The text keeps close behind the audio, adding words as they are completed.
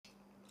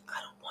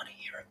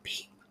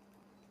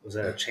Was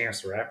that a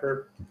Chance the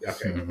Rapper?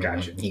 Okay,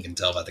 gotcha. You can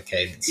tell by the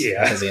cadence.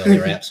 Yeah. Because he only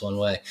raps one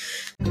way.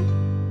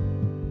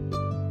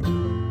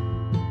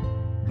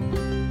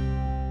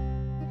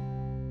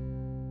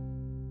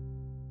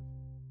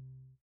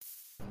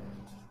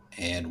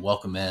 And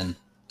welcome in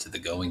to the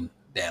Going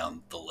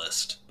Down the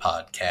List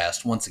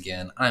podcast. Once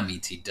again, I'm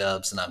E.T.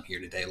 Dubs, and I'm here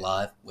today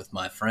live with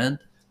my friend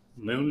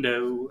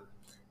Mundo.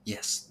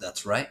 Yes,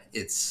 that's right.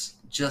 It's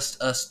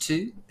just us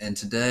two, and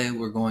today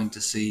we're going to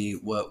see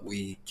what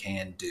we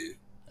can do.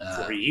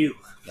 For you.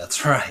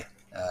 That's right.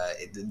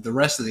 The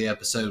rest of the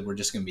episode, we're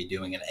just going to be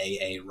doing an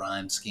AA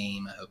rhyme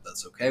scheme. I hope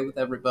that's okay with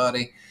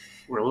everybody.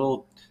 We're a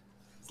little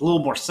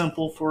more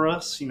simple for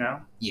us, you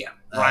know? Yeah.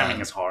 Rhyming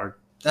is hard.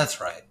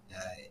 That's right.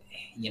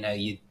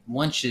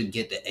 Once you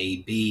get to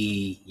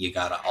AB, you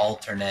got to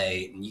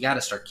alternate, and you got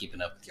to start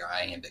keeping up with your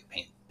iambic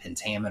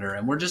pentameter,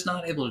 and we're just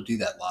not able to do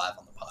that live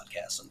on the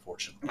podcast,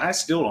 unfortunately. I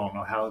still don't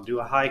know how to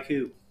do a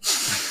haiku.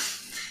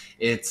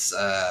 It's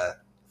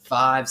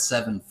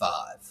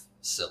 575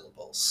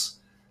 syllables,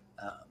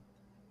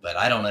 but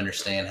I don't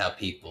understand how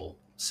people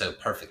so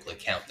perfectly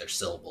count their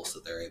syllables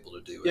that they're able to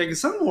do it. Yeah, because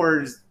some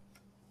words,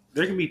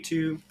 there can be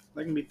 2,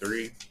 there can be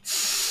 3.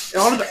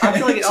 I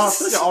feel like it all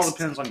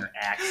depends on your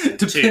accent,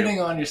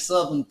 depending on your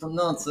southern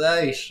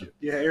pronunciation.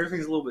 Yeah,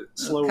 everything's a little bit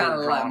slower.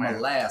 Kind of like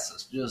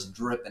molasses just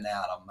dripping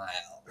out of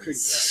mouth.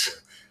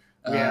 Exactly.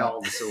 We add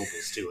all the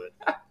syllables to it.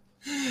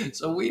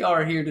 So we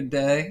are here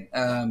today,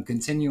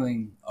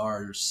 continuing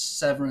our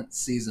Severance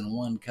Season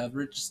 1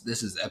 coverage.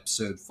 This is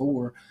Episode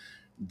 4,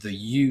 The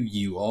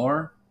You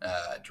Are,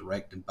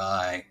 directed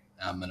by,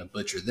 I'm going to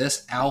butcher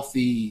this,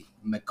 Alfie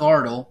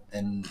McArdle,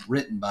 and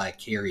written by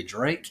Carrie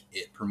Drake.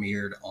 It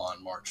premiered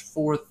on March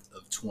 4th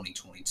of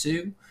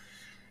 2022.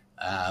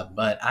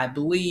 But I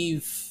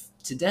believe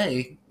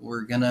today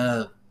we're going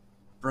to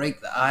break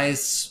the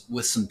ice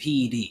with some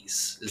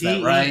PEDs. Is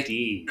that right?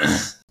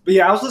 PEDs. But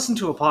yeah, I was listening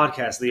to a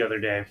podcast the other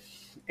day,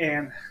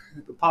 and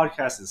the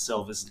podcast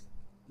itself is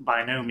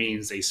by no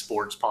means a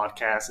sports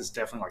podcast. It's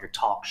definitely like a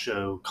talk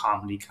show,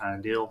 comedy kind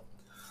of deal.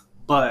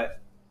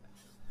 But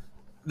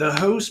the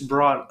host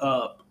brought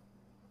up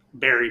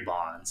Barry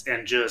Bonds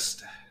and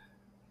just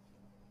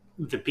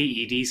the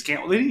PED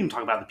scandal. They didn't even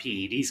talk about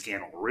the PED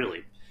scandal,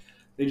 really.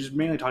 They just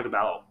mainly talked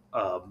about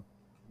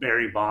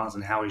Barry Bonds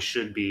and how he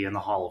should be in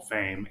the Hall of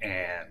Fame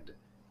and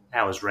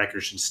how his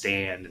record should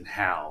stand and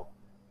how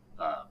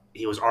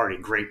he was already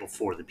great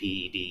before the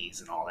PEDs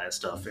and all that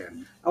stuff.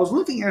 And I was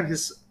looking at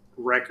his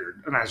his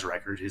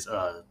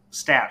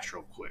stats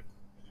real quick.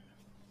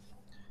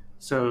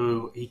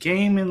 So he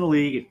came in the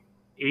league at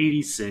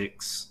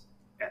 86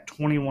 at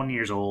 21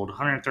 years old,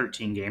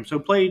 113 games. So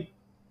played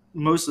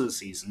most of the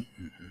season.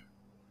 Mm-hmm.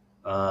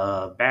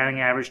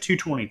 Batting average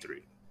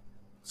 223.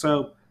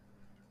 So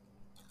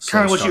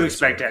kind of what you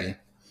expect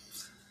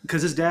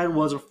because his dad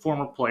was a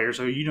former player,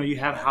 so you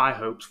have high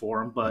hopes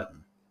for him, but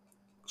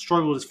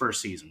struggled his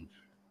first season.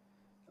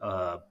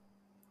 Let's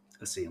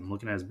see, I'm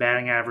looking at his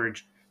batting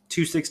average,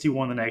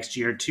 261 the next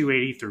year,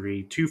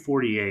 283,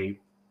 248,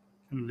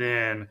 and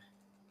then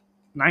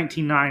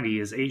 1990,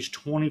 his age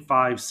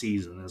 25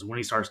 season is when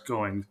he starts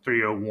going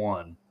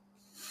 301,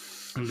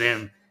 and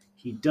then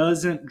he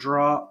doesn't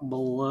drop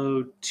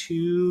below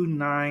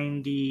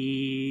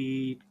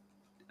 290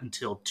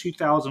 until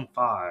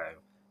 2005,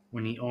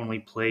 when he only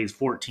plays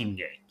 14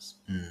 games.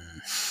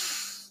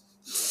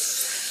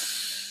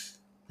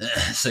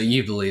 So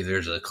you believe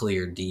there's a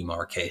clear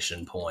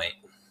demarcation point?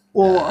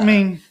 Well, I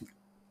mean,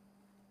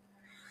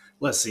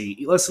 let's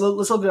see. Let's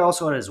look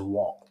also at his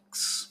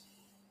walks,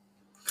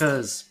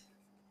 because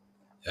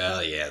he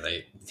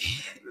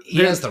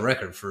has the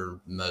record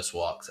for most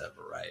walks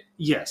ever, right?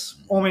 Yes.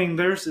 I mean,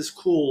 there's this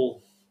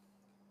cool.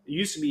 It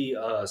used to be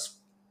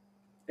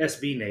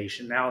SB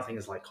Nation. Now I think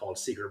it's like called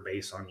Secret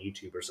Base on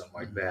YouTube or something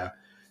like that.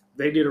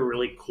 They did a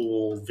really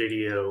cool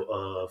video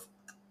of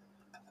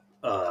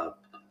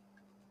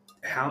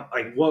how,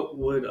 like, what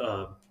would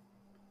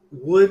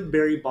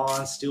Barry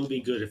Bonds still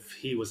be good if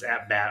he was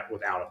at bat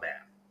without a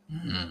bat?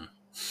 Mm-hmm.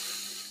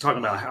 Talking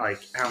about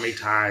how many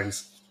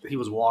times he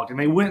was walked, and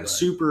they went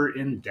super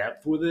in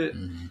depth with it,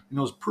 and it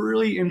was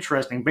pretty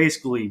interesting.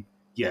 Basically,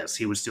 yes,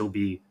 he would still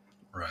be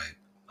right.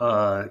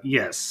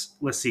 Yes.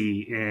 Let's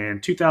see.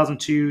 In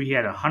 2002, he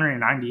had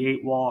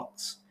 198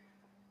 walks.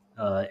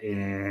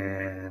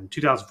 In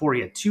 2004,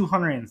 he had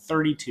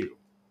 232.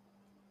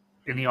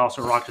 And he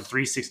also rocked a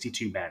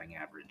 362 batting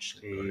average.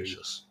 A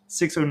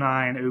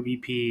 609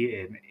 OBP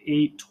and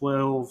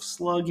 812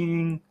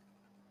 slugging.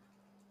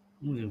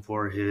 I'm looking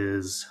for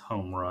his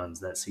home runs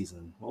that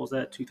season. What was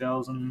that,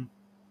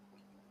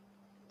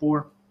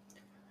 2004?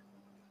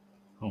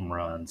 Home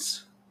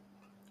runs.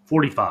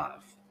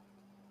 45.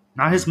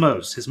 Not his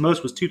most. His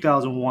most was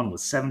 2001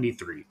 with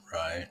 73.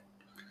 Right.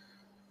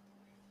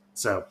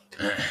 So,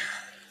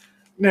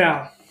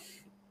 now,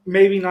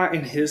 maybe not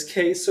in his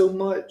case so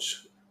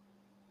much.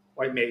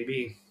 Like,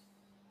 maybe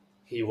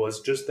he was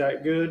just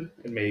that good,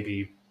 and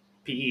maybe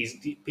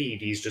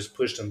PEDs just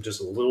pushed him just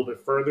a little bit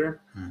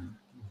further.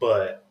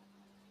 But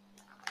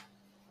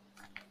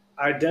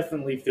I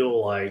definitely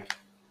feel like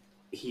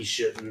he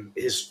shouldn't.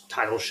 His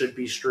title should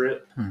be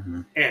stripped,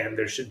 Mm-hmm. and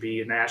there should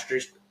be an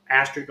asterisk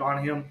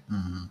on him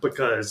Mm-hmm.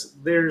 because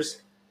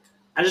there's.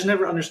 I just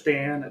never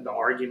understand the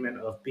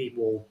argument of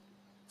people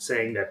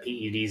saying that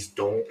PEDs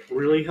don't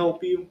really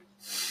help you.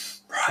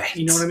 Right.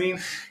 You know what I mean?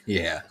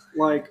 Yeah.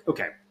 Like,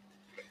 okay,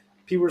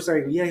 people are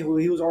saying, yeah, well,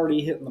 he was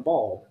already hitting the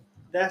ball.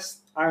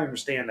 I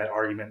understand that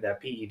argument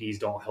that PEDs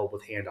don't help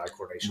with hand-eye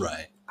coordination.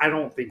 Right. I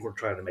don't think we're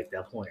trying to make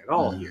that point at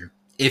all here.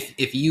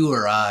 If you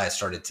or I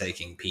started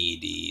taking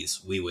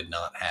PEDs, we would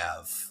not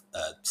have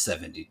a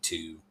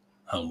 72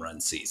 home run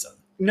season.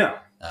 No.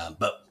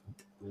 But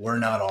we're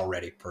not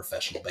already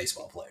professional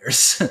baseball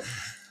players.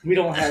 we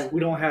don't have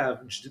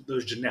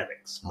those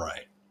genetics.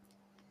 Right.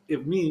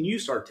 If me and you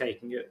start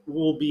taking it,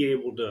 we'll be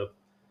able to,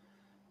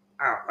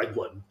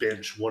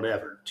 bench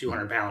whatever,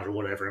 200 pounds or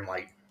whatever in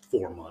like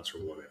 4 months or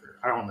whatever.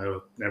 I don't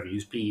know. Never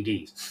used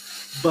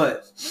PEDs.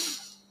 But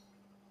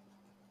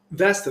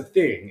that's the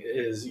thing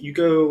is you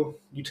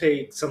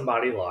take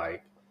somebody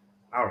like,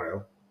 I don't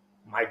know,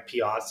 Mike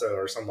Piazza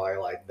or somebody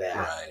like that.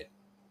 Right.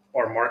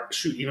 Or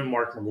even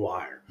Mark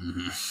McGwire.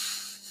 Mm-hmm.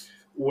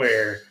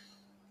 Where,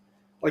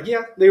 like,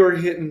 yeah, they were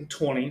hitting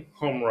 20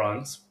 home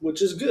runs,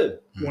 which is good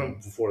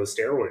before the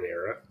steroid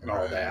era and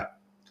all that,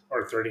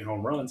 or 30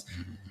 home runs.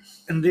 Mm-hmm.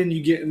 And then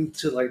you get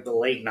into, like, the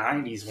late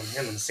 90s when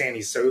him and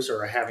Sammy Sosa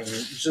are having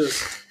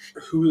just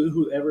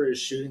whoever is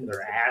shooting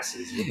their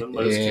asses with the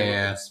most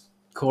chemicals.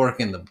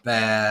 Corking the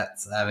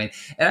bats. I mean,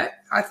 and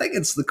I think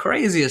it's the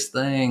craziest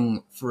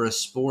thing for a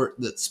sport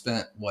that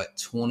spent,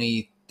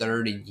 20,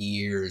 30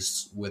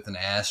 years with an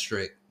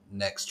asterisk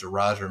next to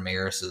Roger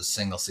Maris's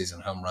single-season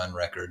home run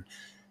record,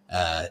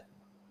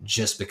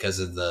 just because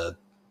of the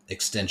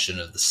extension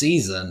of the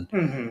season.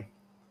 Mm-hmm.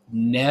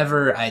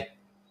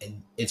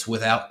 It's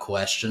without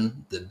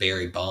question that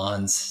Barry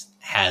Bonds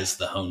has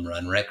the home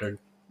run record.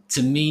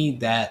 To me,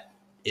 that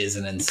is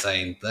an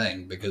insane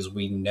thing because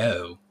we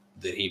know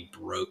that he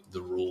broke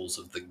the rules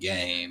of the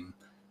game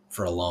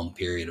for a long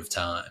period of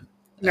time.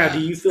 Now, do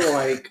you feel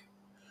like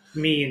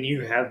me and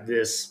you have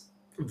this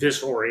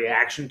visceral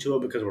reaction to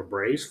it because we're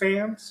Braves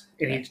fans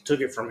and he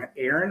took it from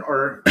Aaron?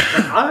 Or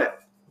I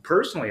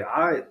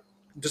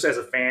just as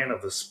a fan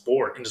of the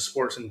sport and just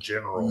sports in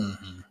general,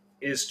 mm-hmm.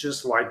 it's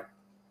just like,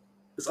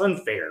 it's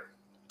unfair.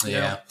 Yeah.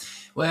 Know?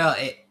 Well,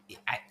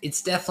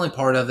 it's definitely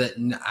part of it.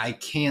 And I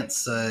can't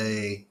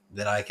say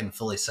that I can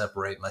fully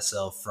separate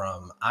myself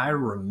from, I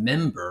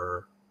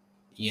remember,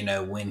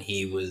 when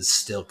he was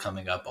still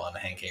coming up on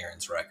Hank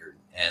Aaron's record.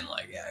 And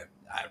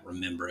I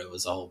remember it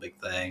was a whole big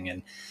thing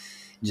and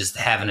just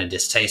having a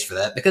distaste for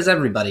that because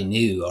everybody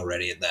knew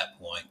already at that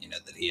point,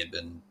 that he had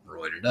been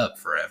roided up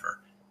forever.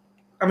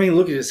 I mean,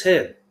 look at his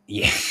head.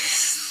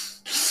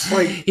 Yes.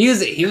 He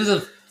was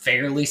a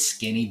fairly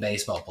skinny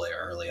baseball player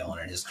early on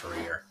in his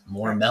career.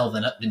 More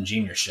Melvin Upton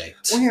Jr.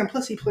 shaped. Well, yeah, and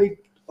plus he played...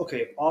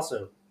 Okay,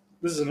 also,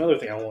 this is another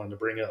thing I wanted to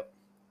bring up.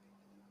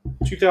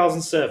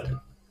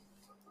 2007.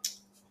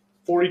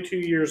 42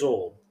 years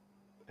old.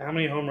 How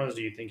many home runs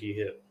do you think he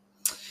hit?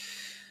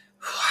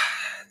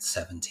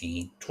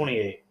 17.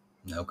 28.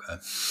 Okay.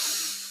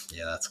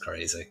 Yeah, that's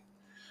crazy.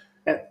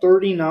 At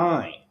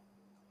 39,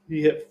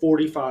 he hit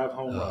 45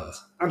 home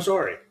runs. I'm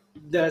sorry.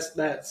 That's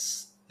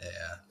yeah.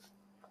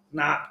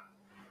 Not...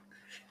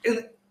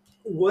 And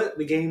what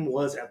the game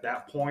was at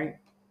that point,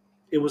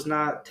 it was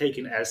not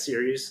taken as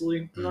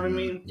seriously. You know what I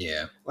mean?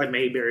 Yeah. Like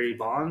maybe Barry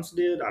Bonds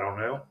did. I don't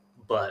know.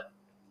 But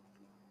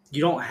you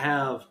don't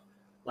have,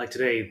 like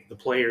today, the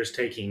players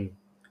taking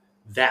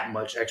that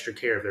much extra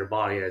care of their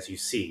body as you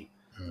see.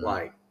 Mm-hmm.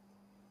 Like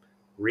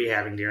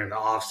rehabbing during the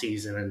off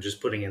season and just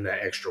putting in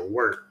that extra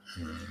work.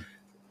 Mm-hmm.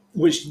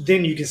 Which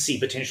then you can see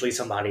potentially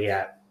somebody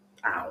at,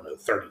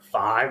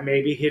 35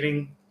 maybe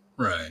hitting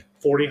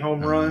 40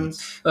 home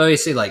runs. Well, you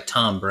see like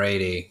Tom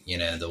Brady,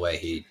 the way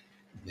he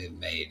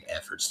made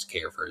efforts to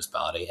care for his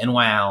body. And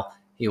while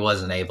he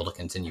wasn't able to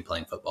continue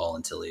playing football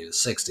until he was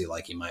 60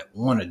 like he might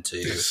wanted to,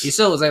 he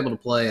still was able to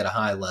play at a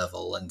high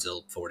level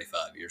until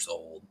 45 years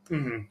old.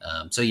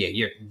 Mm-hmm. So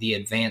yeah, the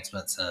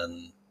advancements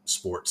in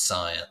sports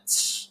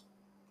science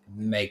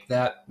make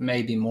that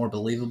maybe more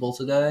believable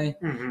today,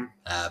 mm-hmm.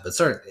 But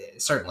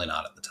certainly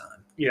not at the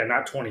time. Yeah,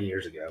 not 20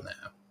 years ago. No.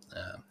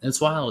 It's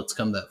wild it's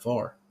come that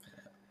far.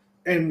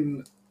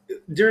 And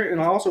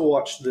I also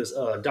watched this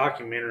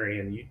documentary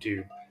on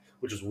YouTube,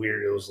 which was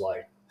weird. It was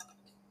like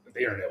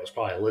the internet was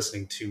probably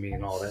listening to me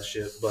and all that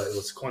shit, but it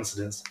was a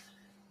coincidence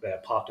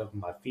that popped up in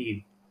my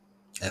feed.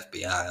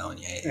 FBI on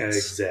your ass. Yeah,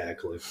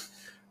 exactly.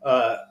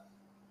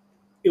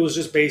 It was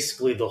just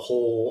basically the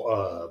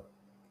whole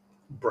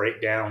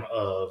breakdown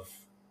of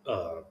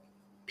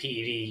PED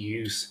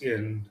use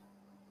in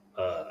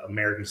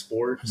American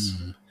sports,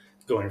 mm-hmm.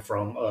 going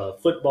from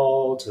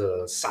football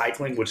to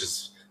cycling, which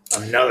is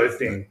another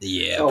thing.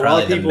 Yeah,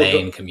 probably the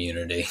main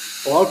community.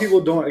 A lot of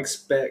people don't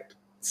expect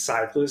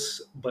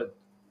cyclists, but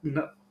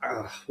what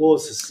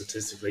was the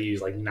statistic they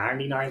use? Like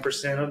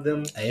 99% of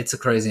them? It's a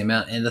crazy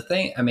amount. And the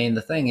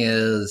thing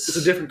is... It's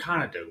a different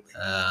kind of dope.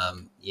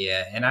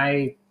 Yeah, and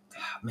I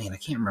man, I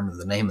can't remember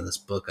the name of this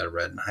book I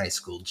read in high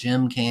school.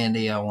 Jim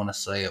Candy, I want to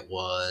say it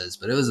was,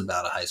 but it was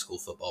about a high school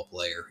football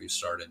player who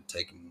started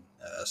taking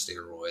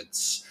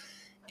steroids.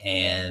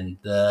 And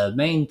the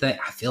main thing,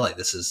 I feel like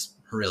this is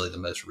really the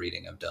most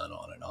reading I've done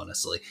on it,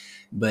 honestly.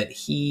 But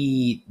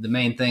the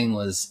main thing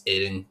was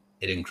it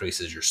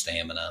increases your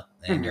stamina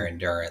and your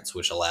endurance,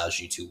 which allows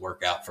you to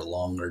work out for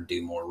longer,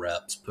 do more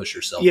reps, push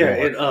yourself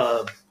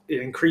more. It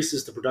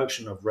increases the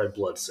production of red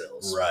blood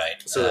cells. Right.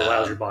 So it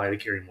allows your body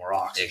to carry more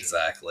oxygen.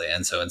 Exactly.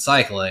 And so in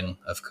cycling,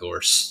 of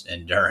course,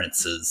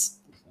 endurance is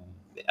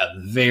a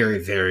very,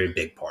 very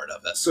big part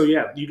of it. So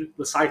yeah,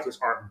 the cyclists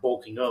aren't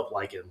bulking up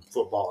like in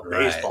football and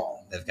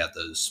baseball. They've got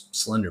those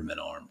Slenderman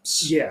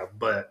arms. Yeah,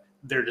 but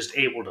they're just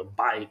able to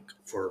bike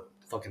for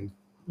fucking...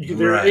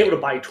 They're able to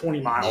bike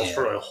 20 miles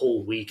for a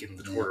whole week in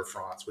the Tour de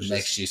France. Which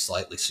makes you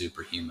slightly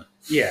superhuman.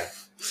 Yeah.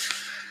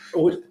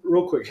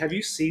 Real quick, have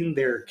you seen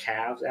their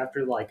calves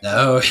after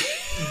No.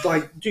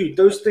 Dude,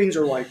 those things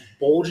are like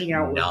bulging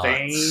out with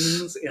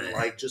veins and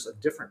like just a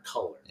different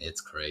color.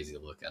 It's crazy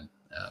looking.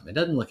 It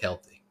doesn't look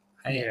healthy.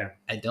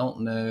 I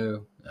don't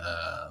know.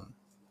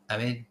 I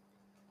mean,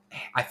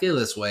 I feel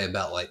this way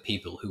about like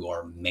people who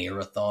are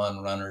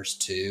marathon runners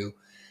too.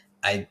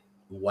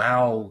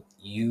 While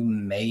you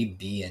may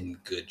be in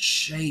good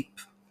shape,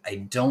 I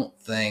don't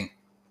think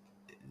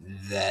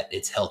that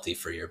it's healthy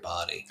for your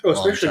body. Oh,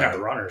 especially not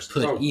runners.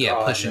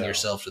 Pushing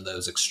yourself to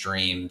those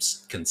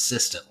extremes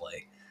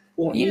consistently.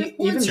 Well,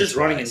 even just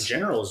running in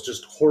general is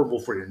just horrible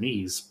for your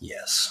knees.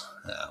 Yes,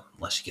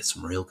 unless you get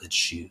some real good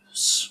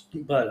shoes.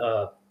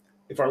 But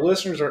if our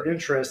listeners are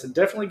interested,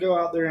 definitely go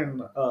out there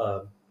and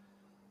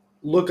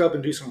look up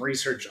and do some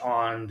research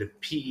on the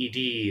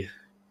PED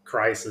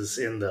crisis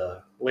in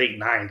the late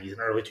 90s and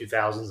early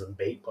 2000s in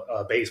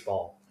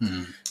baseball.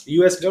 The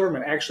U.S.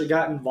 government actually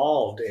got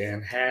involved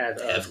and had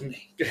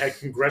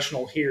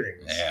congressional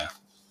hearings. Yeah.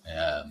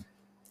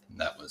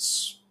 That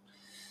was,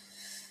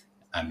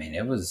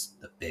 it was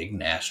a big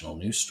national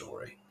news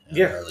story. In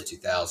the early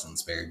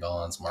 2000s, Barry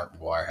Bonds, Mark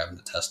McGwire having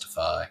to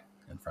testify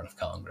in front of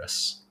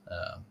Congress.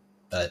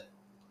 But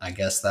I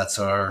guess that's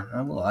our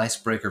little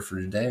icebreaker for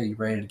today. Are you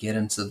ready to get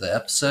into the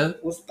episode?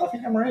 I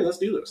think I'm ready. Let's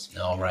do this.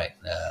 All right.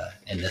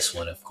 And this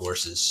one, of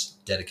course, is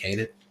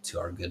dedicated to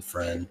our good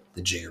friend,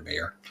 the Jigger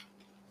Bear.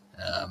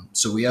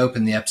 So we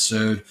open the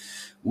episode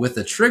with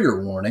a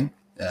trigger warning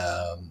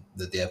that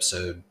the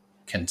episode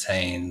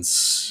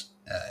contains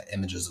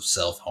images of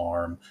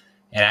self-harm.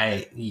 And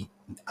I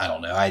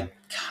don't know. I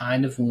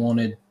kind of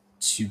wanted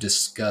to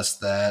discuss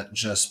that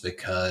just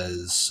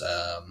because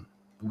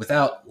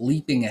without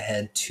leaping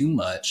ahead too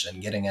much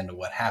and getting into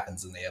what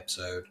happens in the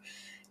episode,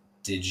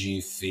 did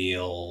you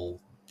feel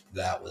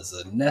that was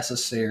a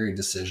necessary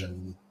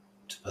decision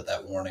to put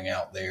that warning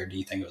out there? Do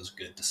you think it was a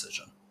good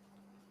decision?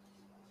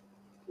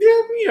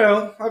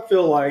 Yeah, I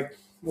feel like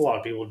a lot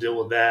of people deal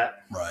with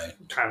that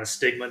kind of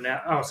stigma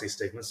now. I don't say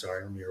stigma.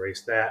 Sorry, let me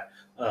erase that.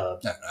 No,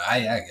 I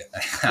get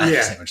that. I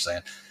understand what you're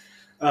saying.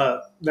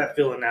 That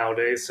feeling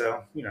nowadays.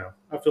 So,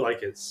 I feel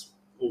like it's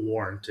a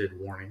warranted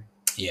warning.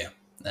 Yeah.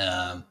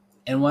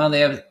 And while they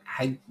have,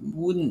 I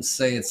wouldn't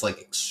say it's like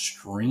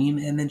extreme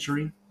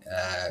imagery.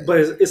 But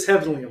it's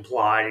heavily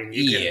implied, and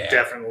you can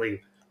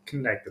definitely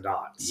connect the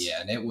dots.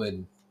 Yeah, and it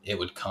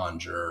would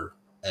conjure,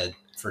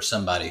 for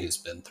somebody who's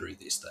been through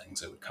these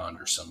things, it would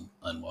conjure some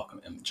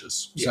unwelcome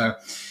images. Yeah.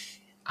 So,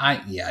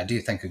 I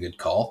do think a good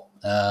call.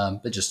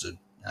 But I just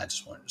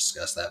want to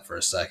discuss that for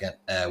a second.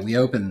 We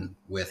open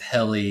with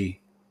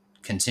Helly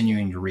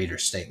continuing to read her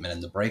statement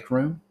in the break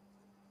room.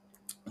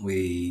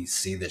 We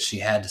see that she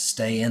had to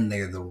stay in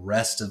there the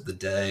rest of the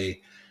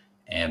day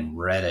and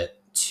read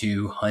it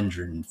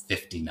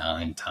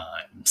 259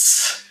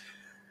 times.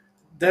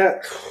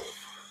 That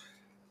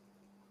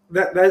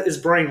is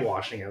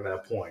brainwashing at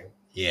that point.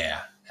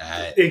 Yeah.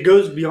 It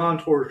goes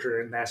beyond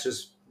torture, and that's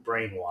just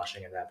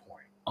brainwashing at that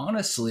point.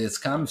 Honestly, it's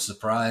kind of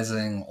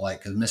surprising,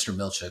 because Mr.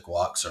 Milchick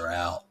walks her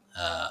out.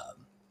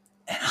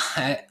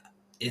 And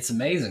it's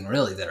amazing,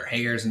 really, that her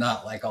hair's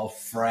not, all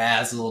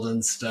frazzled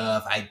and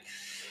stuff.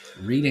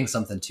 Reading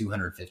something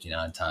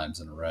 259 times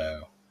in a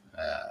row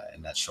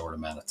in that short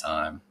amount of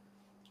time.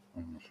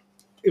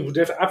 It would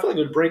I feel like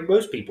it would break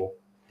most people.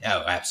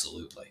 Oh,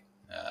 absolutely.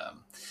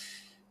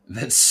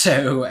 But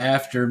so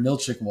after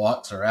Milchick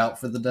walks her out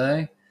for the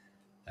day,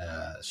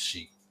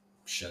 she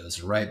shows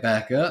her right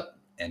back up,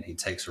 and he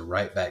takes her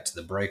right back to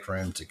the break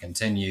room to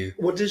continue.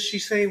 What does she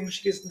say when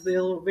she gets into the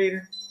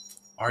elevator?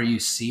 Are you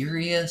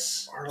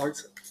serious?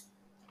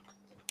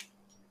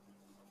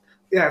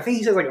 Yeah, I think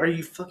he says, are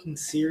you fucking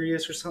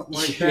serious or something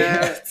like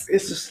that?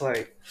 It's just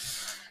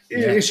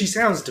and she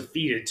sounds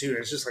defeated, too. And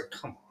it's just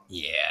come on.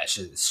 Yeah,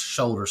 she's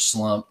shoulder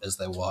slump as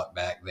they walk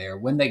back there.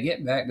 When they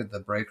get back to the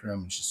break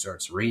room and she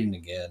starts reading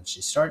again,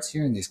 she starts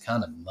hearing these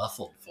kind of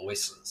muffled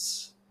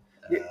voices.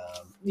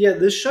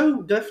 This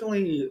show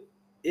definitely,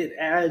 it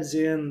adds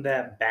in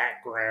that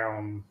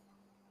background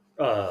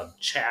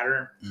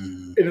chatter.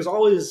 And it's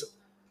always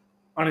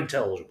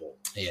unintelligible.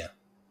 Yeah.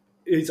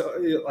 It's I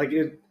don't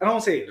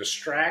want to say it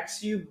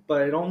distracts you,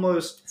 but it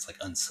almost... It's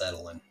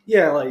unsettling.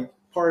 Yeah,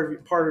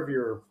 part of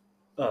your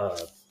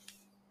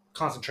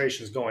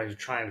concentration is going to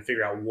trying to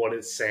figure out what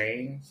it's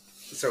saying.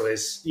 So it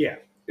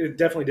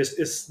definitely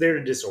it's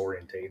there to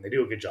disorientate, and they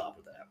do a good job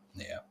with that.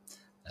 Yeah.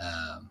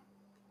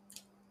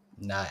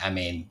 I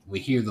mean, we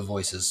hear the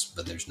voices,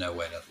 but there's no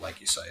way to, like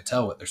you say,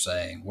 tell what they're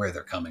saying, where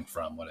they're coming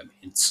from, what it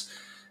means.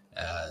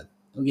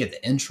 We get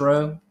the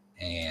intro,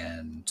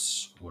 and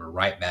we're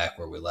right back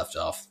where we left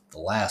off the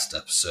last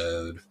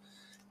episode.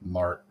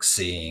 Mark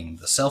seeing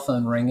the cell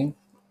phone ringing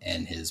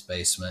in his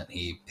basement.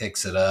 He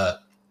picks it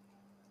up,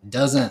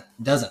 doesn't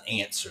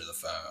answer the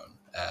phone,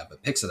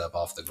 but picks it up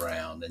off the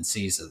ground and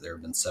sees that there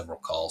have been several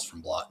calls from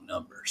blocked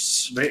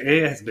numbers. They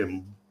have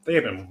been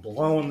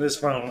blowing this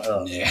phone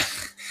up. Yeah.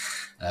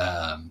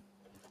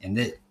 And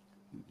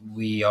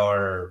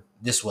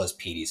this was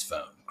Petey's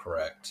phone,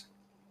 correct?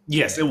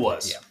 Yes, it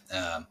was.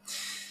 Yeah.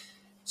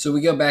 So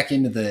we go back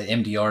into the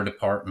MDR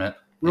department.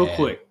 Real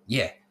quick.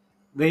 Yeah.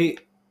 They've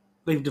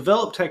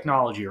developed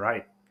technology,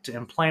 right, to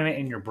implant it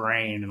in your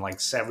brain and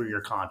like sever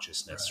your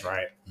consciousness,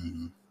 right?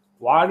 Mm-hmm.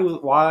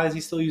 Why is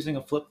he still using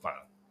a flip phone?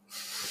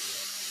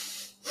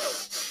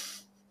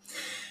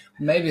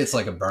 Maybe it's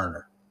like a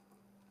burner.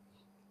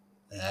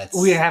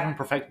 We haven't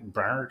perfected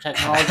burner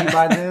technology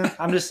by then.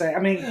 I'm just saying. I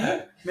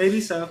mean,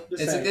 maybe so.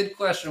 It's a good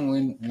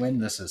question when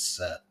this is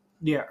set.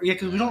 Yeah,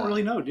 because we don't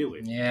really know, do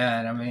we? Yeah,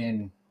 and I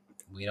mean,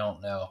 we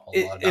don't know a whole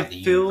lot about the universe.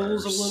 It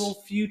feels a little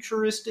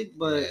futuristic,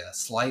 but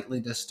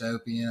slightly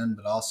dystopian,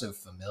 but also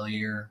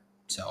familiar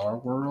to our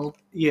world.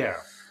 Yeah.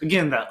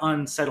 Again, that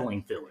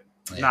unsettling feeling,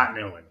 not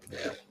knowing.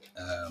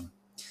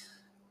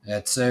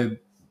 Yeah. So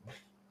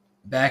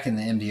back in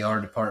the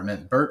MDR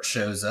department, Bert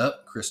shows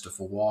up,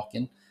 Christopher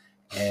Walken.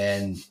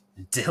 And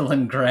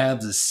Dylan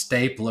grabs a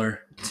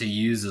stapler to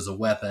use as a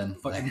weapon.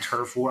 Fucking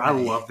turf war. I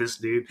love this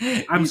dude.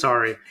 I'm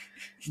sorry.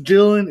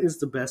 Dylan is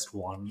the best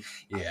one.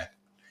 Yeah.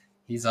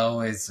 He's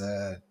always,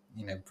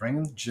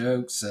 bringing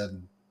jokes,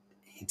 and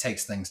he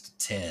takes things to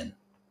 10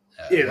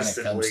 when it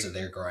comes to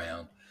their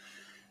ground.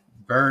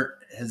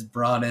 Bert has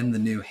brought in the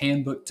new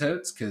handbook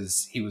totes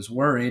because he was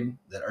worried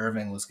that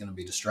Irving was going to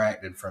be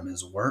distracted from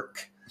his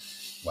work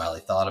while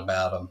he thought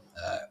about him.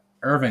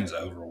 Irving's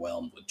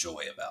overwhelmed with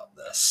joy about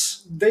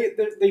this. They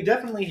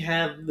definitely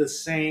have the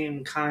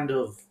same kind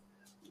of,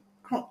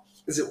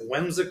 is it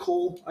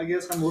whimsical, I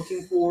guess I'm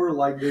looking for,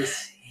 like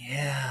this.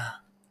 Yeah.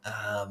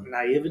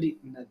 Naivety.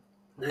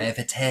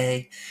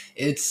 Naivete.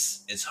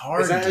 It's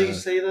hard. Is that how you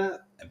say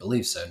that? I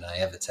believe so,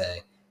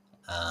 naivete.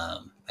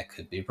 I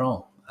could be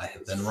wrong. I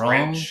have been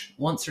French.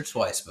 Wrong once or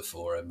twice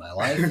before in my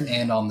life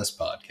and on this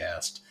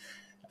podcast.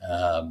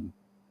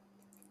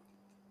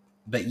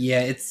 But yeah,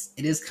 it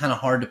is kind of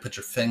hard to put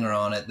your finger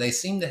on it. They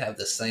seem to have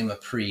the same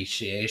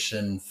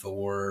appreciation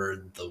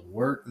for the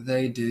work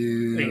they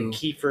do. I mean,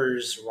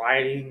 Kiefer's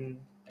writing.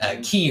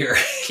 Kiefer.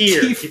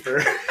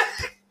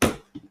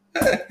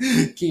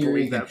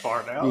 Believe that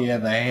part out. Yeah,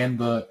 the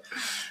handbook.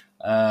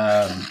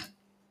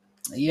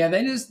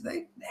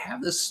 They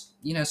have this,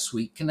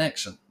 sweet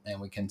connection,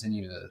 and we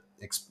continue to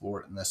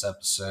explore it in this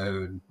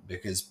episode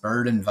because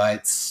Bert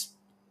invites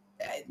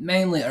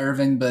mainly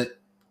Irving, but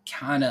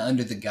kind of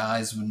under the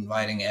guise of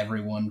inviting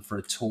everyone for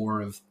a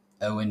tour of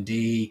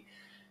O&D.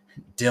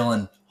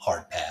 Dylan,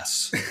 hard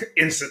pass.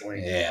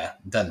 Instantly. Yeah,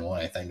 doesn't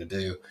want anything to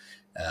do.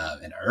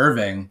 And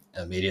Irving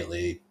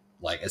immediately,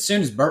 like, as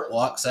soon as Bert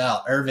walks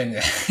out, Irving,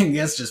 I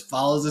guess, just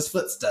follows his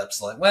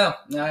footsteps. Like, well,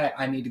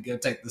 I need to go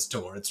take this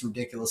tour. It's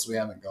ridiculous we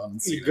haven't gone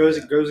and seen it. He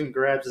goes and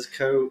grabs his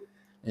coat.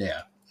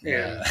 Yeah.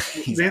 Yeah.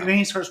 Then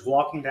he starts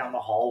walking down the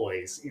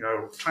hallways,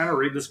 trying to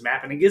read this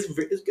map, and it gets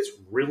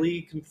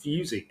really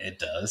confusing. It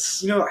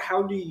does.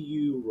 How do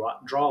you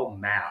draw a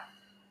map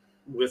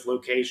with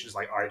locations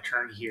like, all right,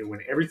 turn here,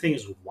 when everything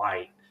is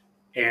white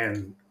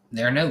and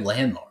there are no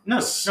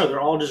landmarks? No, they're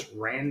all just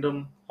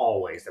random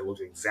hallways that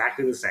look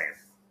exactly the same.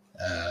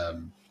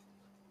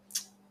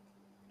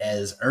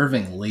 As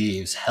Irving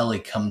leaves, Helly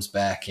comes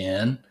back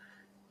in,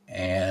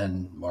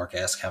 and Mark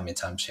asks how many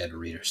times she had to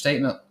read her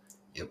statement.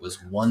 It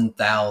was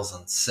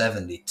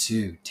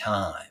 1,072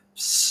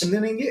 times.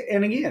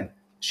 And again,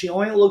 she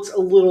only looks a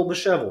little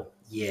disheveled.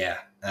 Yeah.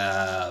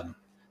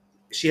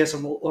 She has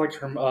some, like,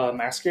 her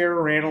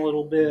mascara ran a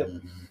little bit.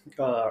 Mm-hmm.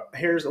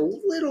 Hair's a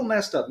little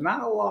messed up,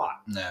 not a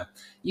lot. No.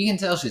 You can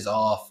tell she's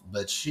off,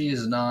 but she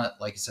is not,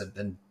 like you said,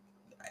 been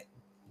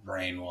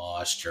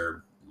brainwashed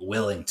or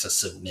willing to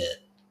submit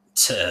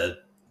to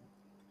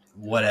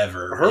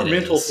whatever. Her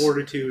mental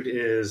fortitude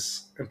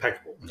is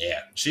impeccable.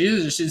 Yeah,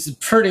 she's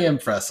pretty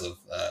impressive.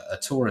 A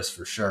tourist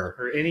for sure.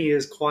 Her innie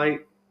is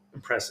quite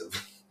impressive.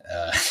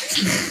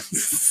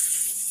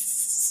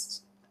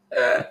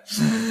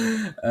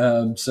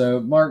 So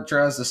Mark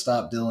tries to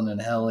stop Dylan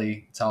and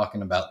Helly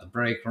talking about the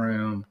break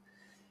room.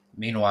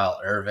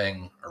 Meanwhile,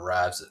 Irving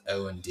arrives at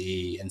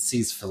O&D and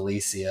sees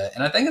Felicia.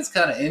 And I think it's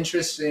kind of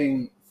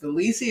interesting.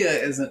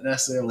 Felicia isn't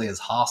necessarily as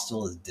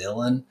hostile as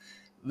Dylan,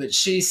 but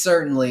she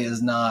certainly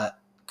is not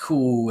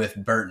cool with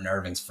Bert and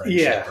Irving's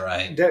friendship,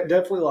 right?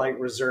 Definitely, like,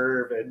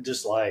 reserved and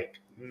just, like,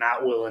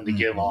 not willing to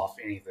give off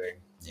anything.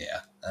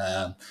 Yeah.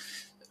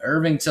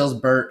 Irving tells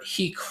Bert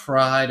he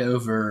cried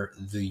over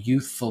the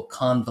youthful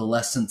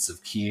convalescence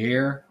of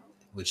Kier,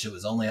 which it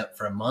was only up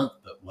for a month,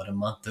 but what a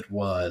month it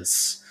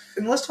was.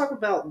 And let's talk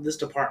about this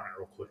department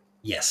real quick.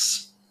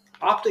 Yes.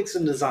 Optics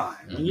and design.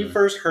 When you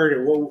first heard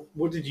it,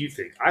 what did you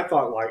think? I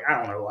thought, like, I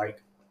don't know,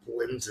 like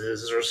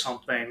lenses or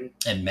something.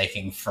 And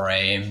making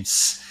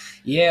frames.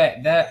 Yeah,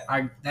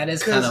 that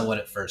is kind of what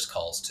it first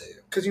calls to.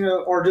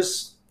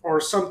 Because, or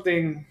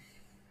something,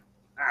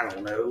 I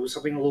don't know,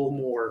 something a little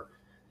more,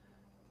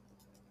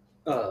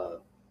 I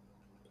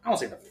don't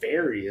say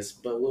nefarious,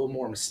 but a little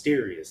more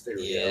mysterious. There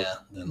we go.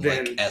 Than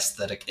like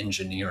aesthetic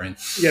engineering.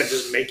 Yeah,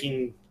 just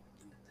making.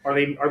 Are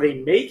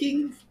they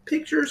making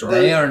pictures?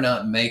 They are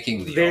not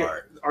making the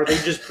art. Are they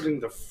just putting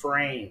the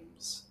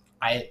frames?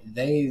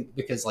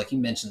 Because like he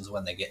mentions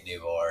when they get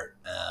new art,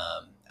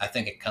 I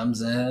think it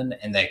comes in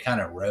and they kind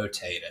of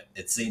rotate it.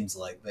 It seems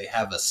like they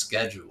have a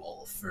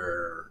schedule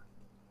for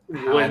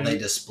how they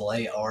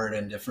display art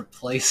in different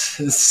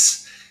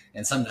places.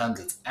 And sometimes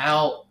it's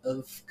out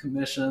of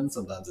commission,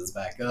 sometimes it's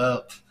back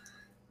up.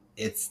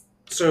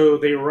 So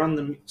they run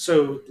them.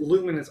 So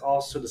Lumen is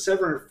also, the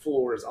Severance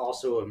floor is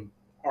also an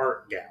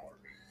art gallery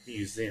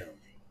museum.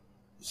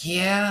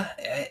 Yeah,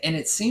 and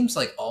it seems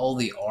like all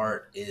the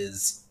art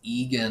is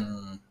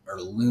Egan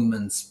or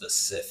Lumen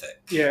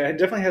specific. Yeah, it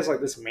definitely has like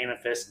this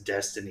Manifest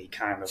Destiny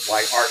kind of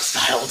like art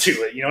style to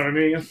it. You know what I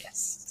mean?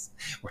 Yes,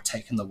 we're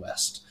taking the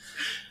West.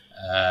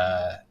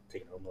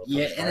 Taking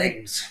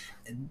frames.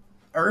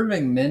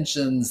 Irving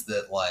mentions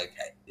that like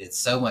it's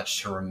so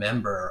much to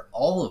remember.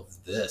 All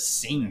of this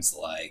seems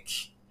like,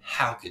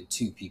 how could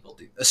two people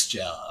do this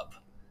job?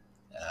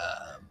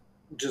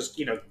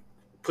 Just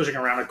pushing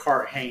around a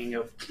cart hanging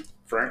up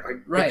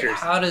like right. Pictures.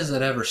 How does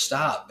it ever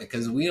stop?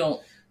 Because we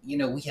don't,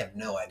 we have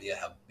no idea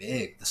how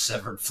big the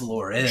severed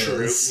floor is.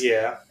 True.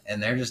 Yeah.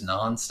 And they're just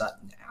nonstop.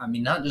 I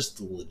mean, not just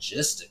the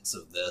logistics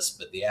of this,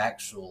 but the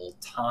actual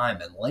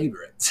time and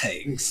labor it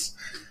takes.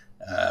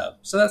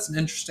 So that's an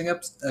interesting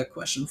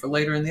question for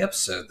later in the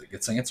episode that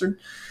gets answered.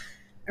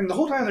 And the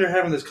whole time they're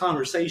having this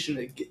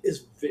conversation,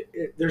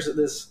 there's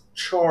this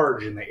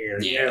charge in the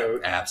air. Yeah,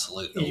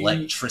 absolutely.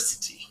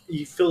 Electricity.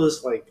 You feel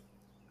this, like,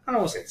 I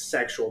don't want to say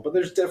sexual, but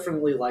there's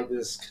definitely like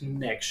this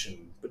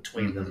connection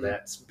between them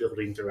that's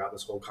building throughout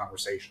this whole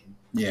conversation.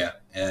 Yeah,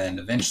 and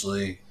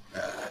eventually,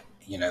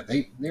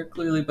 they're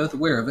clearly both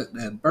aware of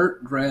it.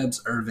 Bert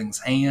grabs Irving's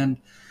hand,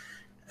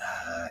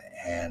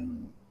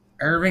 and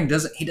Irving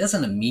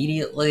doesn't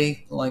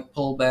immediately like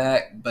pull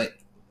back, but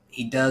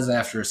he does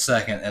after a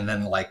second, and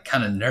then like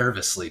kind of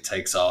nervously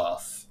takes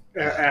off.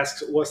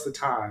 Asks, "What's the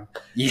time?"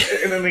 Yeah,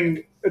 and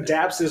then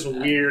adapts this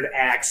weird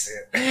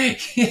accent.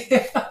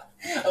 Yeah.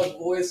 A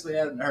voice we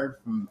haven't heard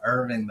from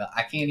Irving that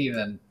I can't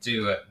even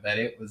do it, but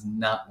it was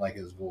not like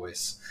his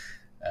voice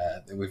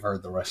that we've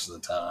heard the rest of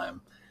the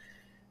time.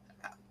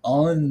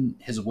 On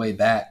his way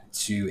back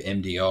to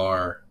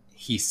MDR,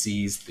 he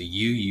sees the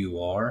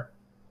UUR.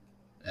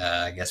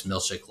 I guess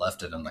Milchick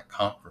left it in the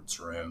conference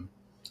room.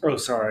 Oh,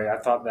 sorry. I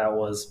thought that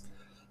was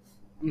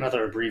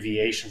another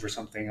abbreviation for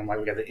something. I'm like,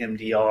 we got the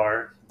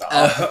MDR, the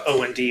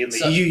OND, and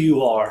the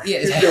UUR.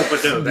 Yeah,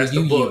 but no, that's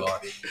the book.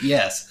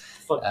 Yes.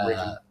 Fuck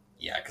Rickon.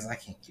 Yeah, because I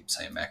can't keep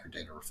saying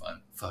macrodata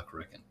refine. Fuck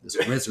Rickon. This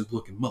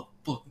wizard-looking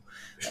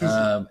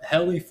motherfucker.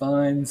 Helly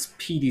finds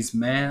Petey's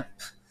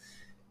map,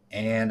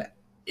 and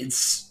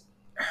it's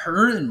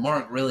her and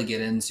Mark really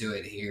get into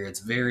it here. It's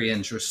very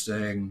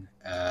interesting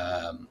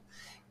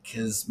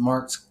because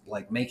Mark's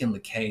like making the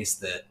case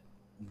that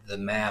the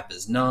map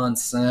is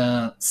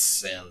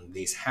nonsense and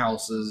these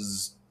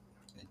houses.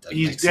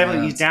 He's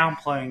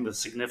downplaying the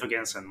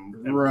significance and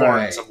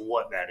importance of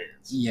what that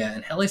is. Yeah,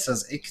 and Helly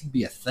says it could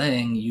be a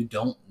thing you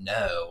don't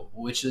know,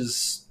 which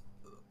is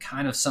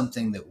kind of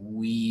something that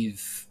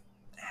we've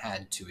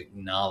had to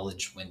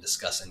acknowledge when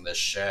discussing this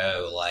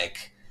show.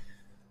 Like,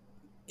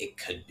 it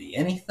could be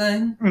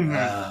anything.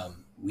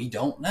 We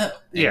don't know.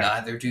 And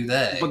neither do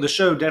they. But the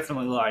show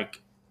definitely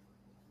like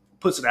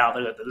puts it out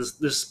there that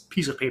this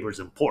piece of paper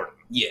is important.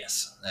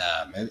 Yes,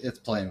 it's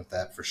playing with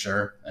that for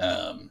sure.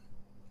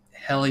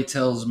 Helly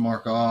tells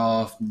Mark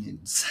off,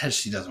 says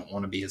she doesn't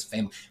want to be his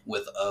family,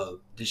 with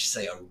did she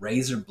say, a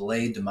razor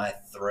blade to my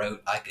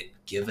throat? I could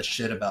give a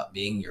shit about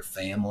being your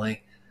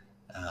family.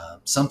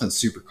 Something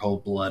super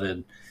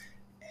cold-blooded.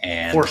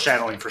 And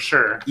foreshadowing for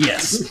sure.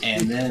 Yes.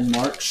 And then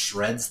Mark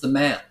shreds the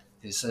map.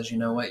 He says, you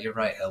know what? You're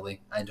right, Helly.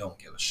 I don't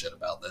give a shit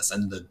about this.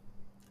 And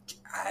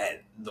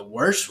the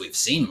worst we've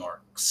seen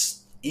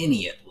Mark's,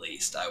 any at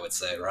least, I would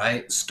say,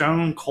 right?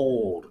 Stone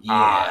cold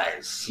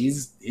eyes.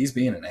 He's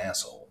being an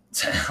asshole.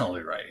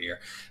 Helly right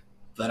here.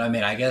 But I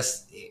mean, I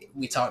guess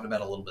we talked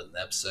about a little bit in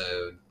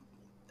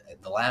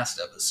the last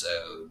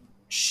episode,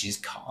 she's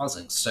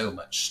causing so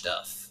much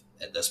stuff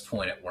at this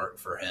point at work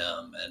for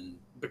him. And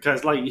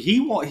because like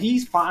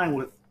he's fine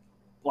with,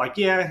 like,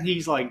 yeah,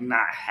 he's like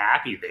not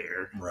happy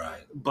there.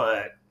 Right.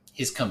 But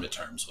he's come to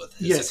terms with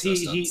his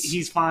existence.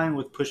 He's fine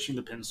with pushing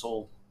the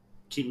pencil,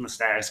 keeping the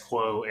status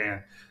quo,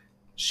 and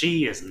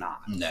she is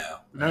not.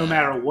 No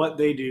matter what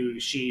they do,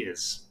 she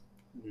is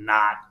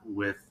not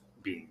with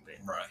being there.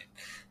 Right.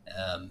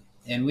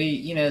 And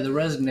the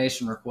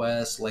resignation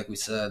request, like we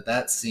said,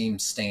 that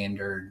seems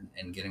standard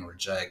and getting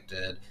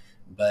rejected.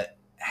 But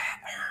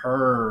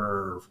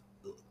her,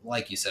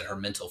 like you said, her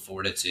mental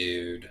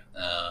fortitude,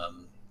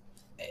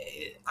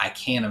 I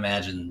can't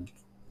imagine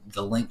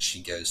the lengths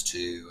she goes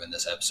to in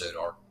this episode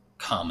are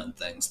common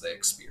things they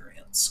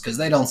experience because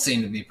they don't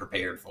seem to be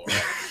prepared for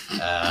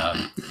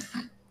it.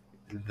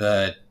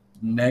 The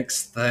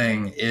next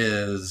thing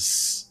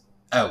is,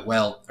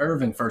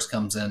 Irving first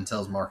comes in,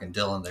 tells Mark and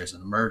Dylan there's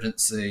an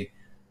emergency,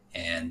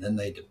 and then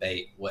they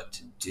debate what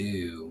to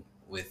do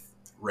with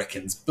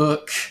Rickon's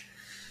book.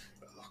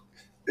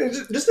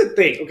 Just to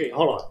think, okay,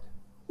 hold on.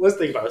 Let's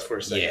think about this for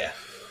a second. Yeah.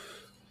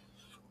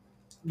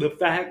 The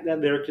fact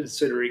that they're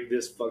considering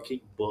this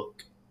fucking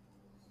book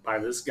by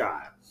this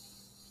guy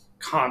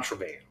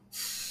contraband.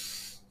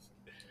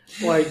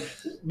 Like,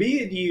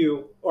 me and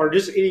you, or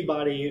just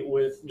anybody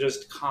with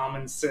just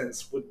common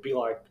sense, would be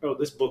like, oh,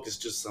 this book is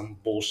just some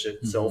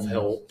bullshit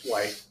self-help,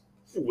 like,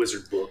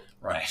 wizard book.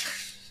 Right.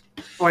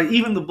 Like,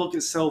 even the book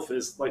itself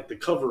is, like, the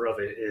cover of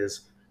it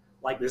is,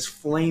 like, this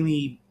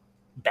flamey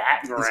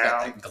background. It's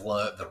got that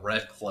glow, the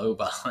red glow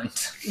behind.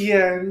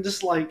 Yeah, and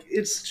just, like,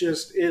 it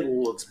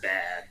looks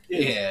bad.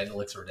 It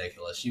looks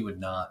ridiculous. You would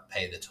not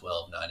pay the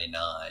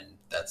 $12.99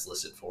 that's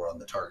listed for on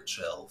the Target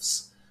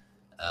shelves.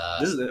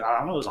 This is, I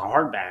don't know, it's a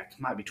hardback. It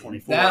might be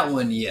 $24. That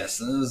one, yes.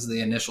 This is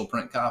the initial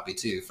print copy,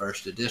 too,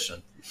 first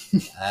edition.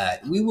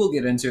 We will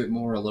get into it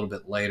more a little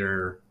bit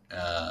later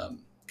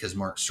because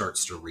Mark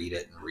starts to read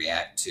it and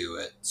react to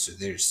it. So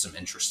there's some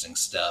interesting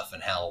stuff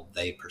and how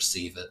they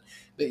perceive it.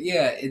 But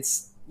yeah,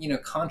 it's,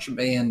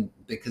 contraband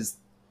because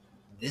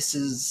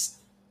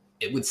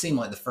it would seem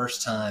like the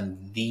first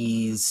time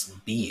these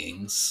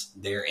beings,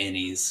 their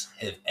innies,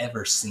 have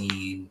ever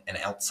seen an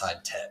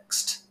outside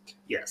text.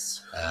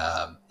 Yes.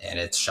 And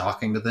it's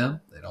shocking to them.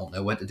 They don't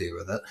know what to do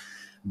with it.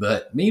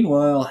 But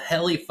meanwhile,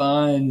 Helly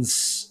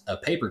finds a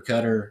paper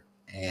cutter,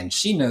 and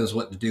she knows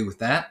what to do with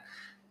that.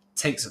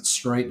 Takes it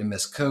straight to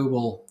Miss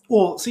Coble.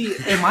 Well, see,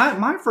 and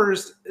my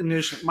first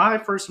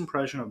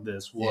impression of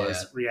this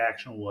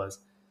reaction was,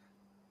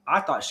 I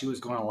thought she was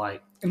going to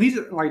like, and these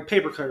are like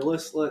paper cutter.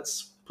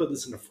 Let's put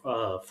this in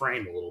a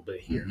frame a little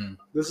bit here. Mm-hmm.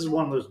 This is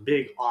one of those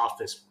big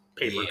office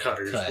paper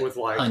cutters with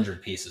like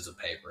 100 pieces of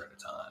paper at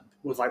a time.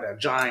 With like that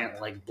giant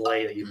like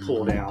blade that you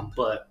pull down,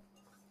 but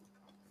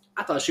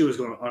I thought she was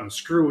going to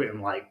unscrew it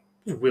and like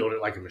wield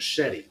it like a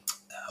machete.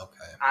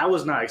 Okay. I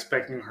was not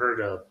expecting her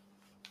to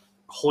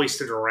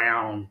hoist it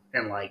around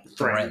and like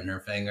threaten her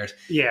fingers.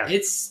 Yeah,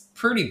 it's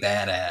pretty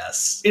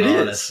badass. It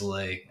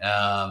honestly,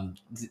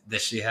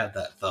 that she had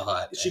that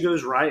thought. She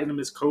goes right into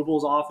Miss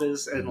Coble's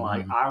office and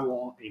like, I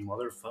want a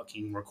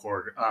motherfucking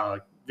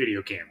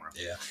video camera.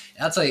 Yeah,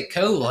 I'll tell you,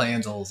 Coble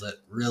handles it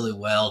really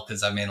well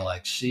because I mean,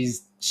 like she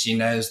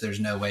knows there's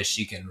no way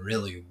she can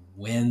really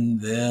win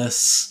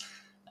this,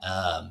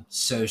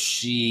 so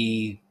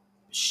she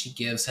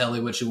gives Helly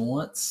what she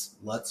wants.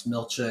 Lets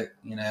Milchick,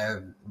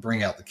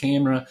 bring out the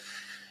camera.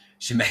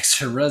 She makes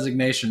her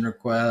resignation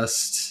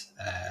request,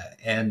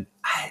 and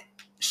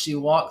she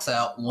walks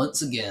out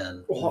once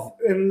again. Well,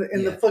 and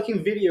the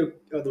fucking video,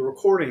 the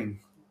recording,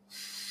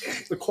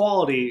 the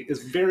quality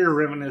is very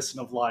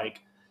reminiscent of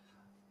like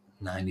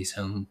 90s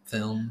home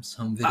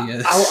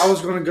videos. I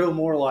was going to go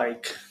more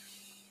like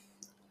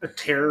a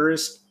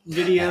terrorist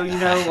video,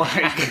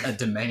 like a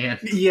demand.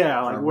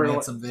 Yeah, like where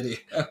ransom video.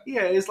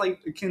 Yeah, it's like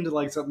akin to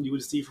like something you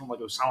would see from like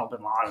Osama bin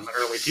Laden in the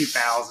early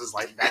 2000s,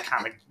 like that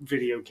kind of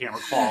video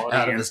camera quality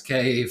out of his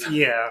cave.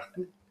 Yeah.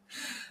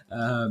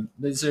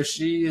 But so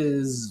she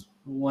is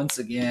once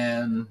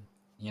again,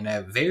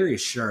 very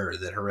sure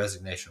that her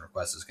resignation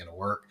request is going to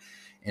work.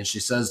 And she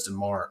says to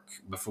Mark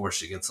before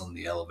she gets on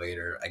the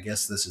elevator, I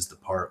guess this is the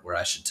part where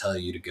I should tell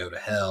you to go to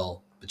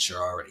hell, but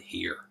you're already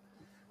here.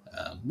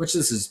 Which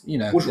this is,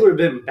 which would have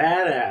been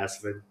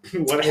badass if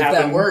what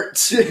happened. That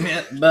worked.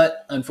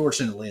 But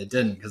unfortunately it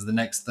didn't, because the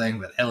next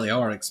thing that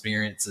Heliar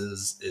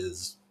experiences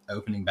is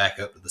opening back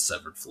up to the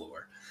severed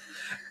floor.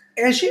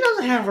 And she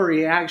doesn't have a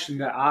reaction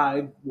that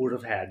I would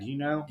have had,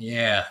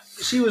 Yeah.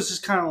 She was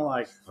just kind of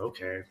like,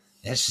 okay.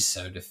 Yeah, she's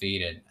so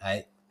defeated.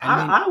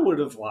 I would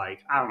have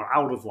like, I don't know, I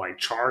would have like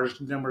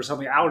charged them or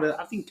something.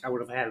 I think I would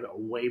have had a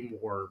way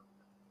more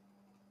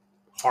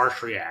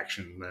harsh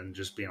reaction than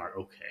just being like,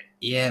 okay.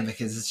 Yeah,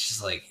 because it's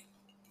just like,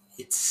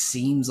 it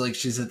seems like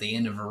she's at the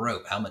end of her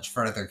rope. How much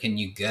further can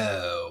you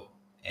go?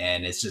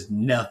 And it's just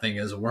nothing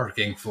is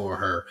working for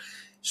her.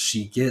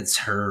 She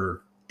gets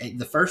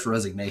the first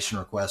resignation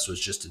request was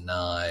just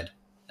denied.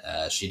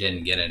 She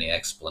didn't get any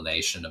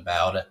explanation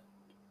about it.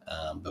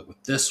 But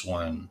with this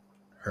one,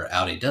 her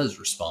outie does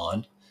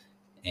respond.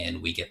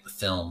 And we get the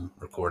film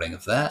recording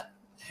of that.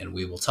 And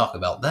we will talk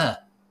about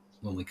that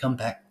when we come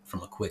back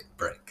from a quick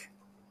break.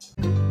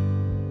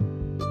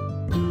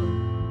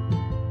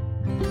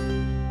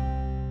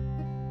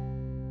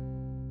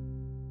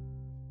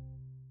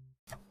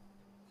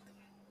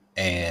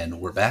 And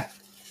we're back.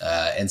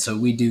 And so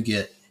we do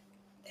get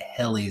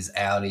Helly's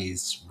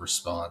outie's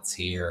response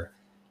here.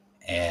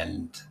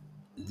 And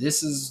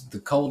This is the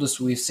coldest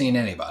we've seen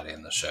anybody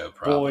in the show,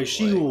 probably. Boy,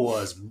 she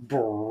was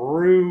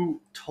brutal.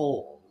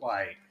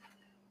 Like,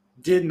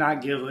 did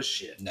not give a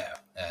shit. No.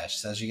 She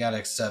says, you got to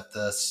accept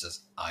this. She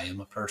says, I am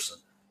a person.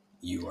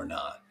 You are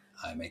not.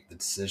 I make the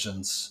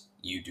decisions.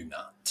 You do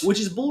not. Which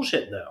is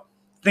bullshit, though.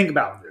 Think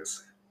about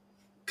this.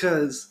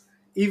 Because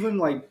even,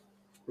 like,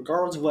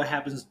 regardless of what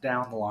happens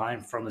down the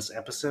line from this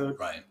episode,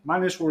 Right. my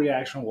initial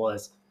reaction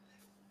was,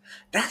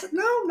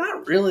 no,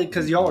 not really,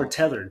 because y'all are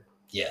tethered.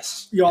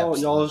 Yes.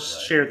 Y'all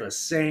share the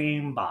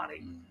same body.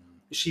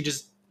 Mm-hmm. She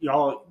just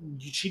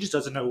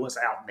doesn't know what's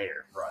out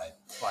there. Right.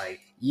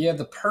 Like, yeah,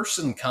 the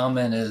person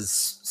comment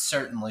is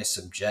certainly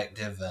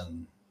subjective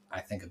and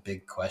I think a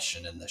big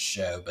question in the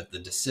show, but the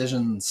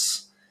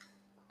decisions,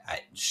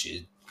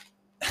 she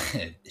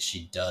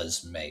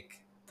does make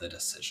the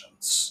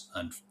decisions,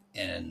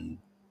 and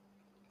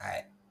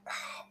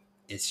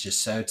it's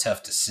just so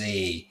tough to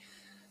see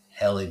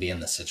Helly be in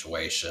the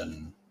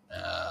situation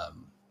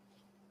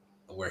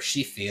where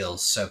she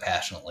feels so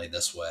passionately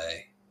this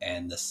way,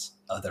 and this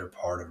other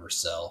part of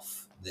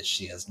herself that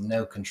she has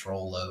no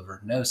control over,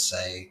 no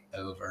say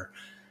over,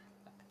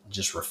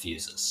 just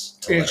refuses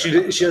to and let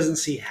she doesn't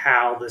see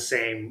how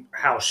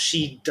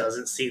she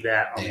doesn't see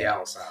that on the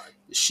outside.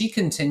 She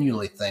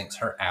continually thinks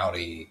her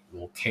outie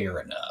will care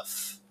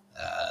enough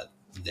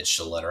that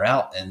she'll let her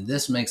out, and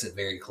this makes it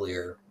very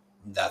clear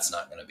that's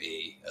not going to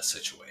be a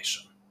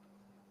situation.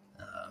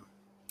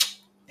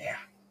 Yeah.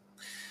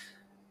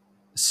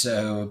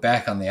 So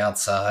back on the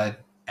outside,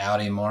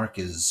 outie Mark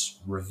is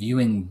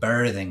reviewing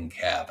birthing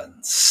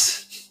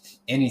cabins.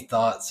 Any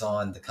thoughts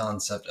on the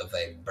concept of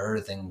a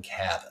birthing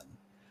cabin?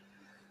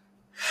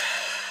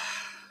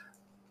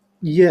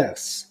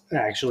 Yes,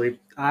 actually,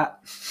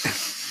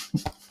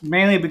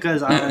 mainly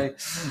because I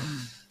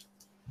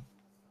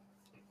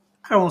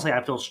don't want to say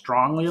I feel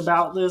strongly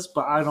about this,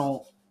 but I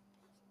don't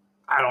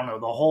know,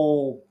 the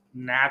whole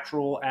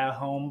natural at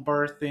home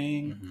birth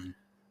thing. Mm-hmm.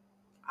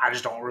 I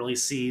just don't really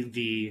see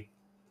the.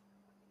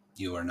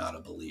 You are not a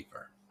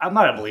believer. I'm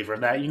not a believer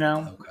in that.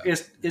 Okay.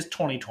 It's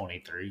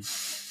 2023.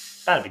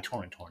 That'd be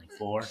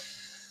 2024.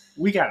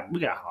 We got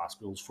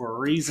hospitals for a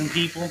reason,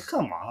 people.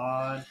 Come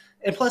on.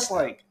 And plus,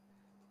 like,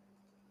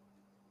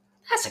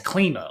 that's a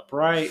cleanup,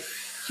 right?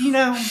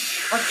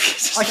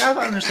 Like I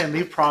understand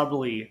they've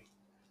probably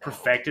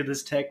perfected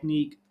this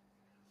technique,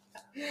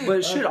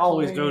 but shit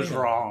always goes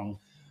wrong.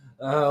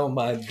 Oh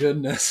my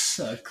goodness,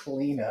 a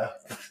cleanup.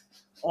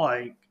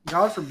 Like,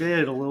 God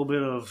forbid a little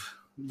bit of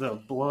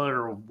the blood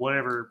or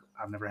whatever.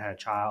 I've never had a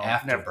child.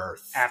 After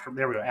birth.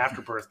 There we go.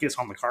 After birth gets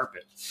on the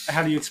carpet.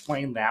 How do you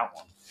explain that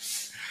one?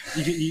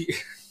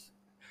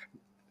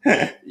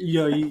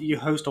 You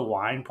host a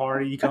wine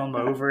party. You come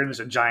over and there's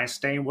a giant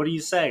stain. What do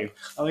you say?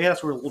 Oh yeah,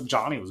 that's where little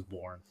Johnny was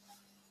born.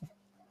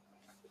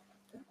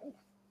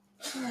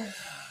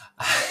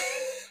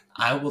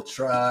 I will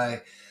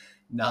try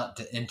not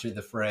to enter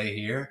the fray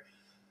here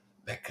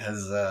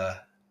because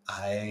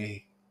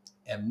I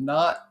am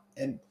not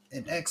an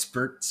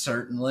expert,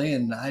 certainly,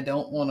 and I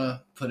don't want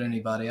to put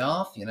anybody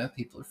off.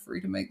 People are free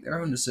to make their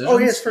own decisions. Oh,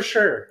 yes, for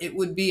sure. It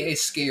would be a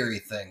scary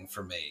thing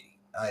for me.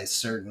 I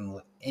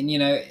certainly, and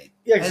yeah,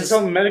 because if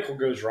something medical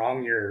goes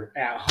wrong, you're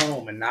at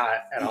home and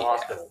not at a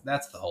hospital.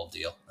 That's the whole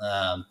deal.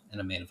 And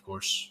I mean, of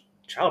course,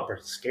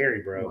 childbirth is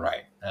scary, bro.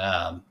 Right.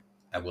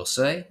 I will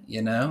say,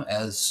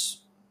 as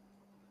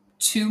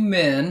two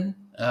men,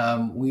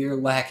 we are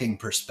lacking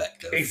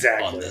perspective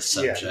on this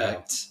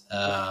subject.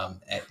 Yeah,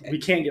 no. We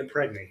can't get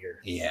pregnant here.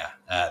 Yeah,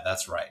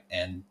 that's right.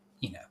 And,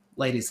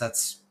 ladies,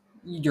 that's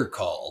your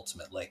call,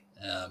 ultimately.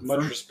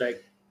 Much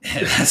respect.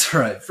 That's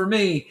right. For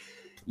me,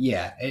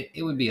 yeah,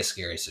 it would be a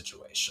scary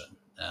situation.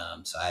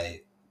 So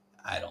I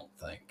don't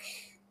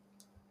think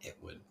it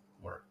would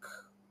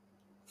work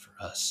for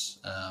us.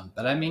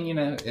 But I mean,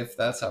 if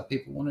that's how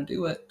people want to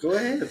do it, go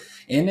ahead.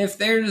 And if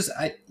there's,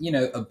 a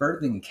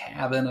birthing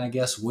cabin, I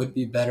guess would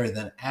be better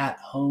than at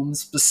home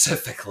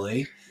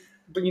specifically.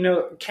 But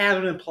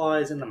cabin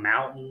implies in the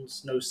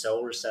mountains, no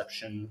cell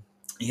reception.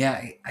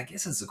 Yeah, I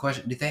guess it's the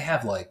question. Do they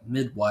have like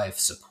midwife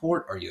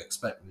support? Are you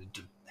expected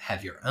to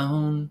have your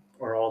own?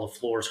 Or all the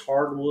floors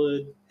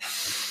hardwood?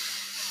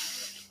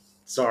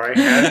 Sorry,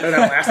 that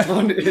last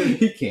one.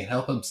 He can't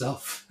help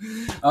himself.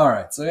 All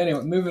right, so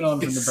anyway, moving on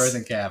from the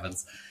birthing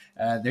cabins.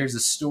 There's a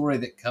story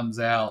that comes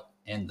out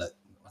in the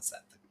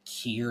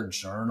Keir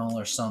Journal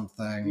or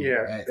something.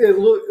 Yeah, it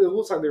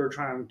looks like they were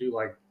trying to do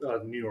like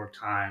New York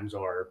Times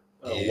or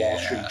Wall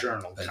Street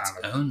Journal. But it's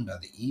owned by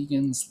the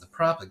Egan's. The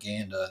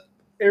propaganda.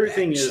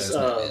 Everything is.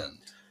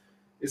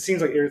 It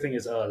seems like everything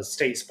is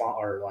state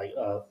or like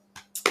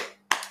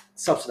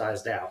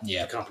subsidized out.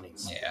 Yeah, to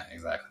companies. Yeah,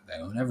 exactly.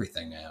 They own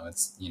everything now.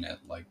 It's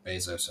like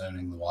Bezos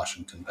owning the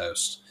Washington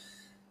Post.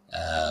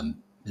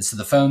 So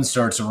the phone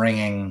starts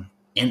ringing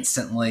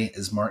instantly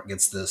as Mark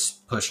gets this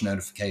push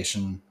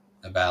notification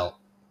about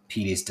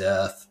Petey's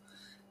death.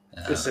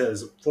 It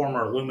says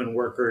former Lumen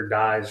worker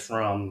dies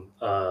from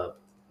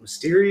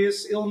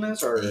mysterious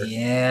illness, or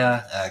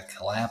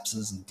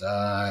collapses and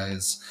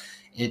dies.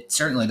 It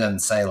certainly doesn't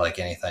say like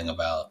anything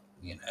about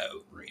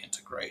reintegration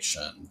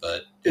integration,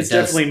 but it's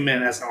definitely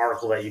meant as an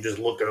article that you just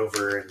look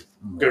over and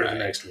go to the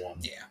next one.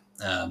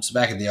 Yeah. So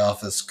back at the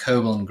office,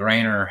 Coble and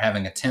Grainer are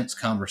having a tense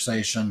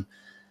conversation,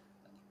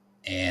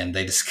 and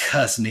they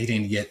discuss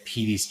needing to get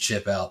Petey's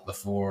chip out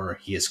before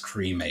he is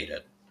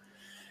cremated.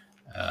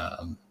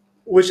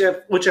 Which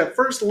at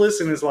first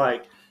listen is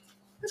like,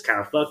 it's kind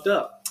of fucked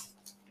up.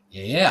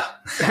 Yeah.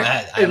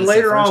 And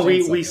later on,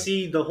 we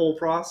see the whole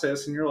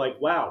process, and you're like,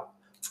 wow,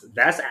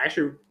 that's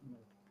actually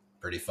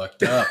pretty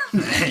fucked up.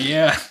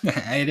 Yeah,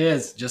 it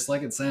is, just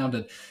like it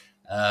sounded.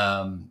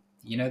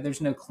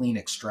 There's no clean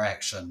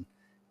extraction.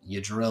 You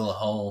drill a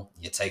hole,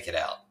 you take it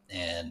out.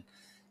 And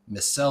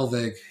Miss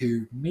Selvig,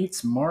 who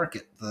meets Mark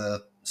at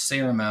the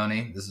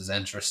ceremony, this is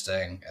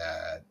interesting.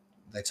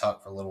 They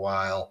talk for a little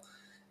while.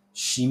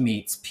 She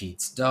meets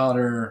Pete's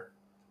daughter,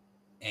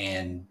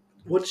 and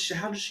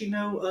how does she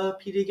know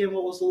Pete again?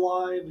 What was the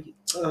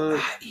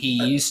lie?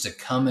 He used to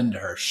come into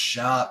her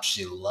shop.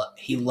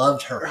 He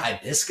loved her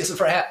hibiscus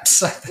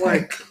wraps.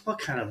 Like, what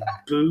kind of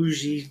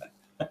bougie?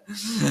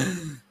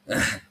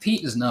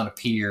 Pete does not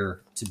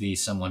appear to be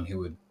someone who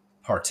would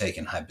partake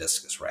in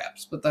hibiscus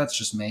wraps, but that's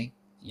just me.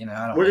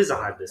 I don't. What is a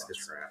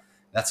hibiscus wrap?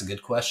 That's a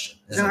good question.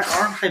 Aren't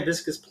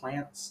hibiscus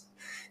plants?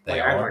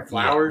 They are like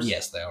flowers. Yeah,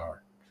 yes, they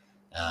are.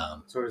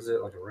 So is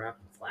it like a wrap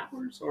of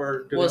flowers,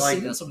 or do they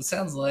that's what it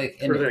sounds like.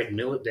 Or do they like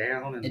mill it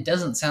down? And... It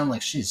doesn't seem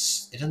like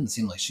she's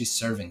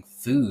serving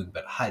food,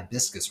 but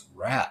hibiscus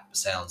wrap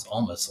sounds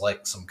almost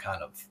like some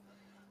kind of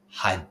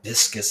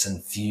hibiscus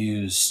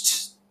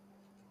infused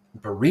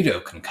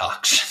burrito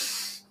concoction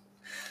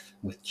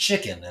with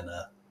chicken and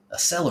a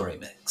celery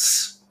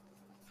mix.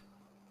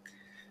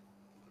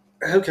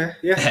 Okay,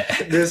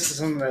 yeah. This is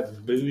some of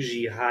that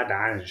bougie high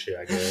dining shit,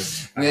 I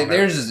guess.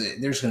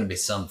 There's going to be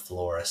some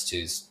florist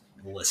who's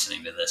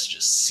listening to this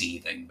just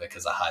seething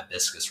because a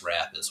hibiscus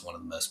wrap is one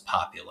of the most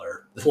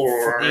popular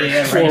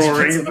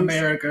arrangements in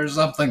America or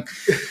something.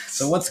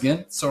 So once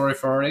again, sorry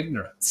for our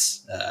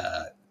ignorance.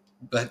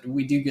 But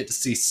we do get to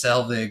see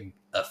Selvig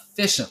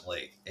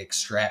efficiently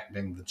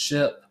extracting the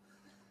chip.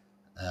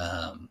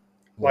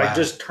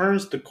 Just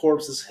turns the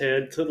corpse's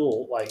head to the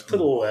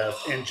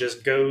left and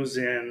just goes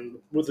in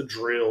with a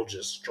drill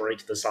just straight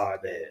to the side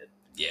of the head.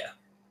 Yeah.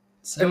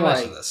 So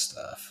much of this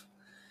stuff.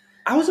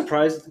 I was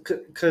surprised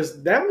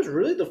because that was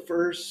really the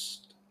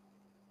first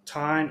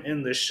time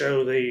in the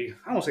show I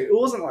don't say, it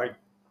wasn't like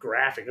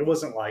graphic. It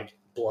wasn't like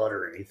blood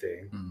or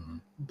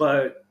anything,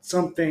 but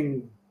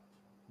something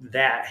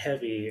that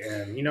heavy,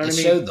 and you know what I mean?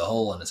 It showed the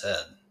hole in his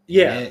head.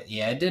 Yeah.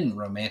 It didn't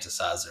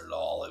romanticize it at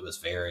all. It was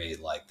very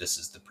like, this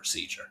is the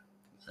procedure.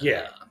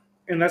 Yeah.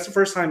 And that's the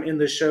first time in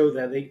the show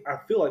that I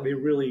feel like they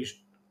really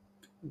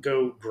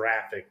go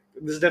graphic.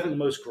 This is definitely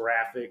the most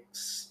graphic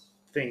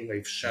thing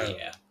they've shown.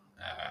 Yeah,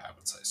 I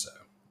would say so.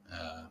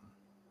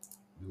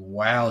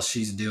 While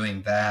she's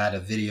doing that, a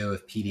video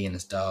of Petey and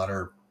his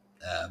daughter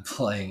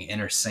playing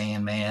Enter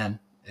Sandman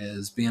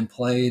is being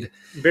played.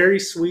 Very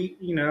sweet,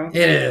 It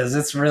is.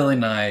 It's really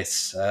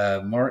nice.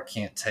 Mark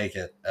can't take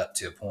it up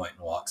to a point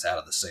and walks out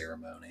of the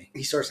ceremony.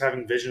 He starts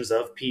having visions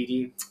of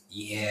Petey.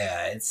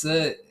 Yeah, it's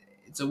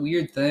a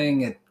weird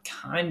thing. It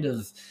kind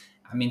of,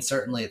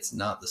 certainly it's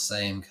not the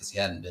same because he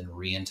hadn't been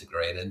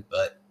reintegrated,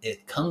 but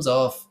it comes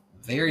off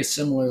very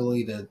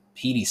similarly to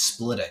Petey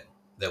splitting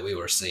that we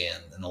were seeing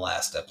in the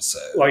last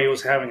episode. Like it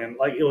was having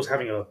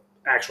a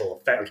actual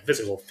effect, like a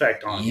physical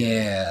effect on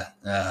him.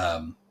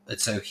 Yeah.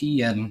 So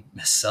he and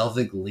Miss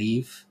Selvig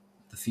leave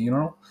the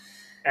funeral.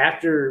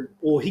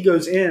 He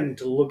goes in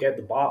to look at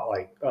the bot,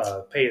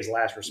 pay his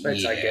last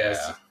respects, I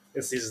guess.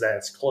 It sees that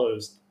it's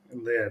closed.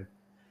 And then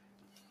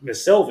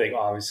Miss Selvig,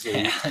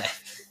 obviously.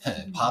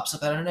 Pops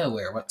up out of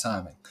nowhere. What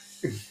timing?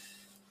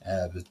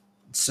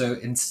 So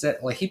instead,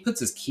 he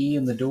puts his key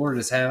in the door to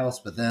his house,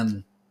 but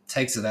then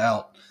takes it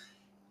out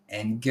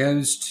and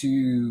goes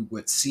to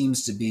what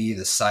seems to be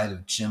the site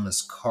of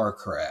Gemma's car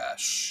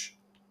crash.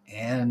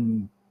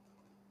 And,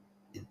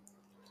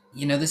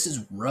 this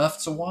is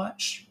rough to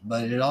watch,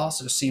 but it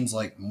also seems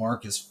like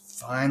Mark is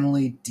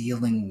finally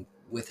dealing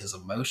with his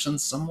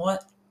emotions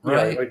somewhat,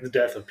 right? Yeah, like the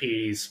death of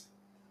Petey's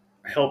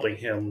helping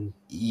him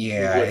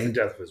with the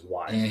death of his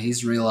wife. Yeah,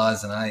 he's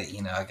realizing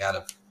I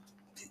got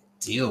to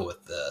deal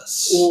with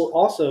this. Well,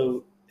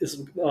 also,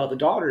 the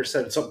daughter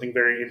said something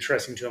very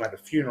interesting to him at the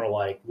funeral.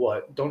 Like,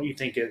 what? Don't you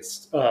think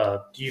it's?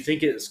 Do you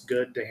think it's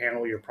good to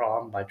handle your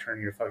problem by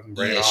turning your fucking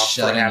brain off?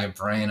 Shutting your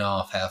brain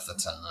off half the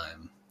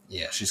time.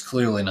 Yeah, she's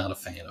clearly not a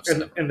fan of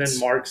Severance. And then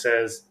Mark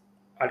says,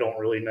 "I don't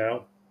really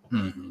know."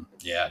 Mm-hmm.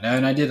 Yeah, no,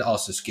 and I did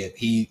also skip.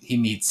 He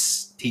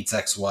meets Pete's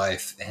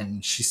ex-wife,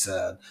 and she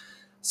said,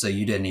 "So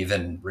you didn't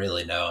even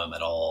really know him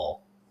at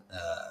all,"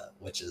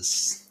 which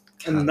is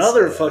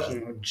another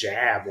fucking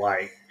jab.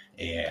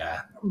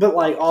 Yeah, but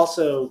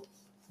also,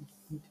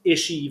 is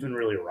she even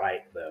really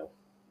right though?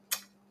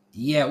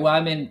 Yeah,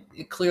 well,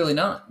 clearly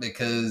not,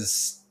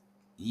 because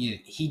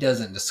he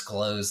doesn't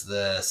disclose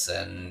this,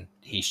 and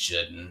he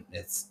shouldn't.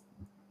 It's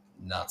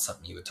not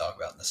something you would talk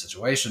about in this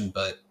situation,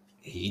 but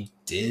he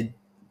did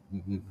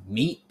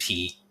meet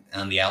Pete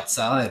on the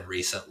outside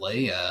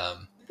recently.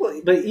 Well,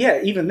 but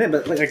yeah, even then,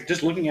 but like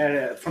just looking at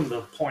it from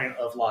the point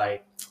of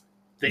like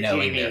the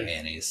Knowing they're Annie,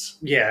 Annies.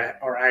 yeah,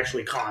 are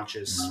actually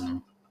conscious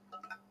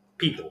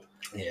people.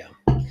 Yeah.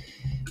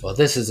 Well,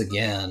 this is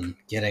again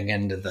getting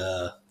into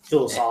the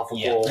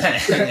Philosophical.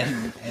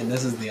 Yeah. and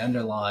this is the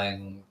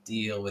underlying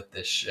deal with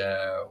this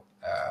show.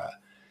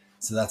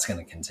 So that's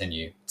going to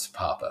continue to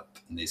pop up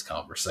in these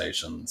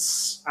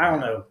conversations. I don't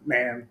know,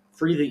 man.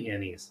 Free the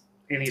Annies.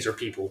 Annies are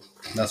people.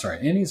 That's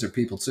right. Annies are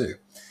people too.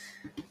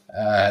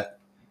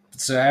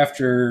 So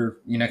after,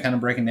 kind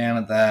of breaking down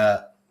at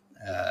that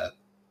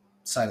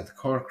side of the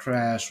car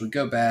crash, we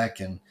go back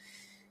and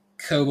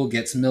Coble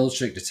gets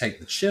Milchick to take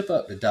the chip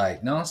up to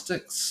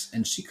diagnostics,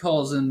 and she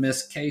calls in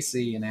Miss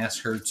Casey and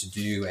asks her to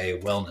do a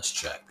wellness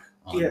check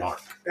on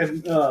Mark.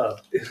 And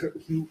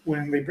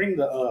when they bring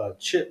the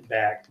chip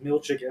back,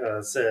 Milchick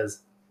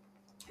says,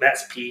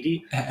 "That's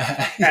Petey,"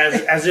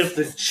 as if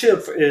the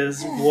chip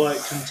is what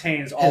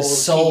contains all his of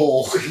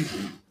soul.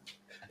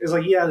 It's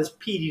like, yeah, there's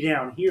Petey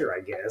down here, I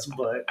guess,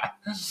 but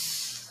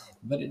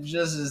it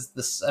just is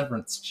the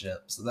Severance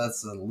chip, so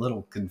that's a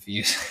little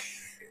confusing.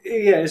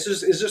 Yeah, it's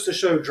just a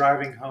show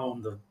driving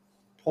home the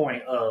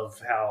point of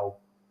how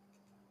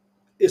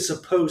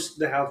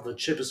the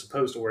chip is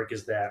supposed to work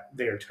is that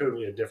they are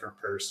totally a different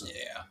person.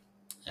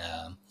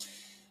 Yeah.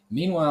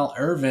 Meanwhile,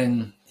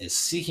 Irving is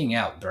seeking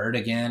out Bert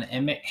again,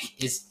 and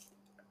is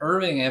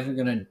Irving ever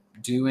going to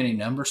do any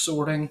number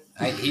sorting?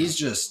 He's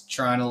just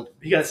trying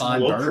to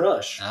find Bert.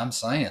 Crush. I'm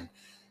saying,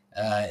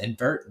 and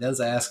Bert does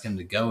ask him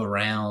to go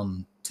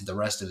around to the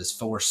rest of his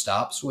 4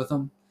 stops with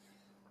him.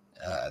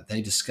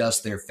 They discuss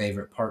their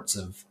favorite parts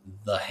of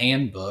the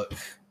handbook,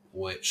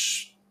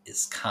 which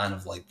is kind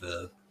of like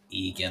the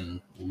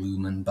Egan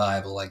Lumen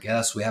Bible, I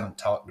guess. We haven't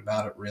talked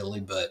about it really,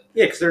 but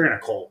yeah, because they're in a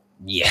cult.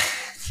 Yeah,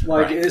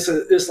 like right.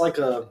 It's like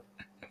a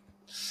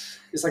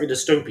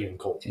dystopian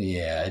cult.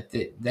 Yeah,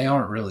 they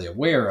aren't really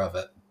aware of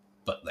it,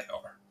 but they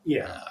are.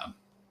 Yeah.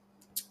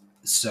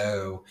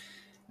 So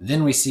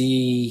then we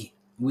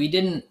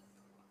didn't.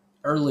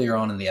 Earlier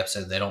on in the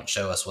episode, they don't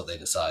show us what they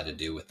decide to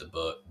do with the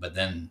book, but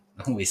then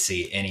we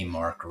see Annie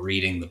Mark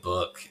reading the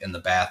book in the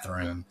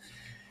bathroom,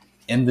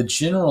 and the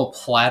general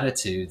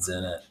platitudes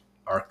in it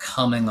are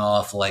coming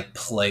off like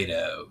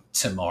Play-Doh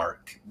to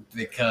Mark,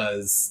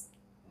 because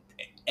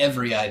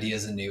every idea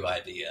is a new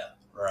idea,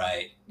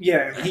 right?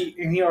 Yeah, and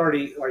he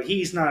already, like,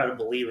 he's not a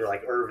believer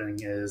like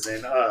Irving is,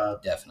 and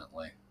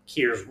definitely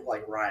hears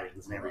like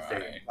writings and everything.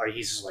 Right. Like,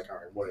 he's just like, all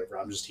right, whatever.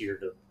 I'm just here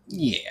to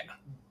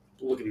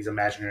look at these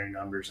imaginary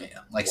numbers. Yeah,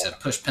 like I said,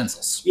 push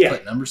pencils. Yeah,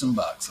 put numbers in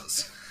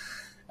boxes.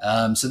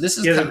 So this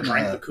is he doesn't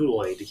drink the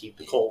Kool-Aid to keep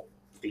the cult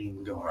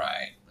theme going.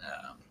 Right.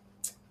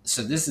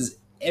 So this is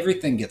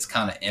everything gets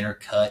kind of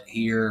intercut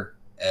here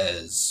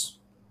as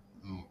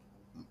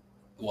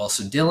well.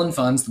 So Dylan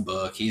finds the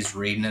book. He's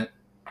reading it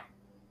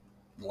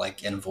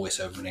like in a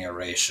voiceover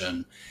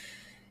narration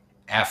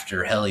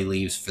after Helly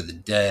leaves for the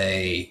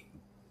day,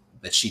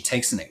 but she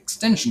takes an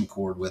extension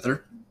cord with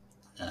her.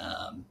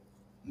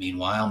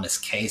 Meanwhile, Miss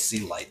Casey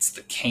lights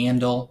the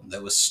candle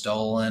that was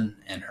stolen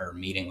in her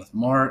meeting with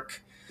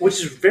Mark, which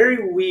is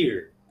very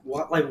weird.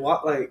 What's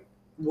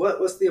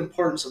the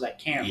importance of that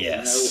candle?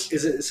 Yes.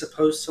 Is it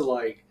supposed to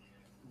like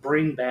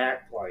bring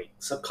back like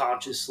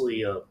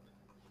subconsciously a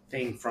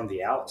thing from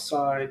the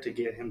outside to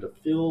get him to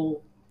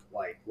feel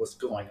like what's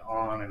going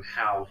on and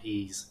how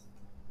he's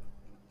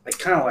like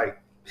kind of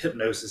like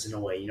hypnosis in a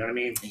way, you know what I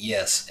mean?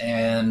 Yes,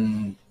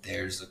 and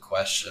there's a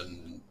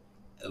question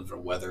over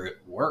whether it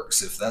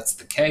works if that's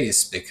the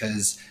case,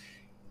 because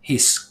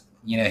he's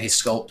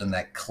sculpting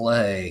that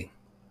clay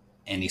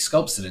and he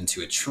sculpts it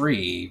into a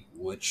tree,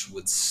 which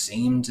would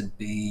seem to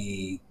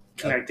be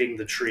connecting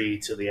the tree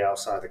to the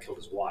outside that killed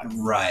his wife.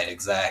 Right,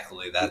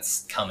 exactly.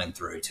 That's coming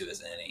through to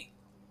his innie.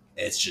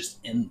 It's just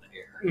in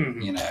there.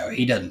 Mm-hmm.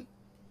 He doesn't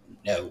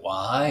know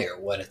why or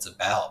what it's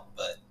about,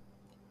 but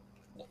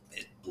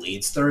it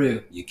bleeds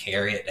through. You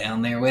carry it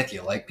down there with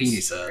you, like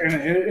Petey said.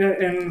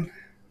 And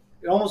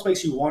it almost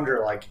makes you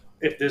wonder, like,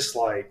 if this,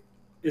 like,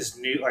 is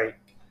new, like,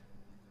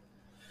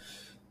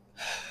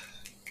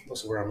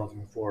 what's the word I'm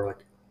looking for?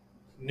 Like,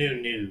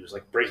 new news,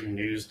 like breaking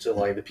news to,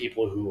 like, the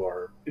people who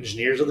are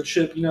engineers of the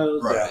chip,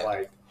 right. That,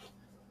 like,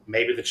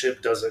 maybe the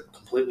chip doesn't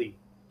completely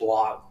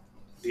block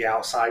the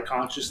outside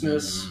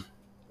consciousness. Mm-hmm.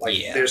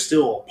 Like, there's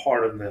still a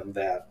part of them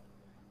that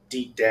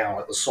deep down,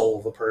 like the soul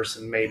of a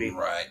person, maybe.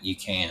 Right. You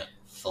can't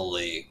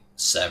fully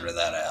sever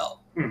that out,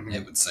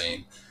 it would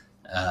seem.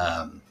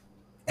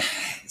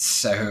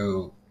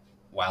 So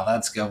while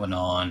that's going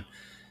on,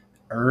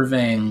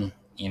 Irving,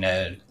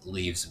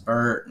 leaves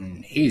Bert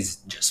and he's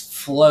just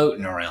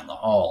floating around the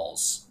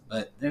halls.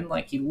 But then,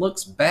 like, he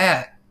looks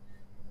back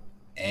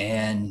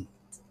and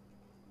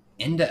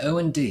into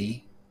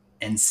O&D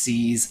and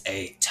sees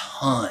a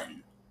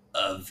ton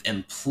of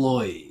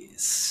employees.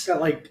 It's got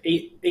like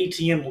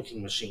ATM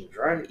looking machines,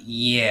 right?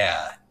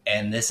 Yeah.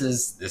 And this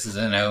is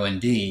an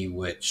O&D,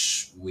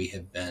 which we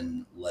have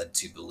been led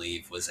to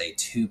believe was a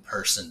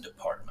 2-person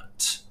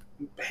department.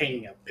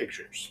 hanging up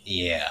pictures.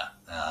 Yeah.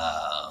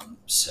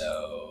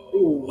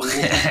 Ooh, what's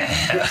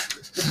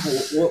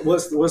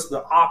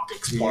the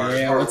optics part?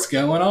 Yeah, what's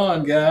going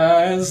on,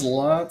 guys?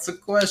 Lots of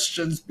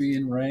questions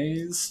being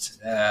raised.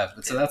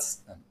 But so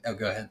that's. Oh,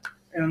 go ahead.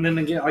 And then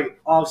again,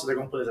 like obviously they're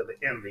gonna put it at the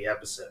end of the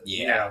episode. Yeah.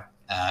 You know?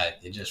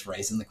 You're just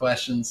raising the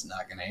questions.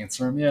 Not going to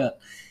answer them yet.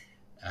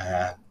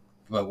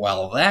 But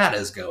while that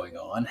is going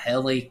on,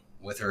 Helly,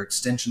 with her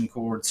extension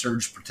cord,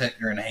 surge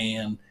protector in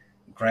hand,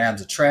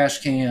 grabs a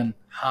trash can,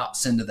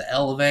 hops into the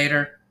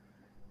elevator,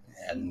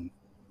 and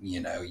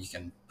you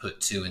can put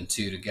 2 and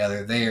 2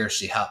 together there.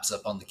 She hops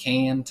up on the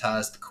can,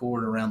 ties the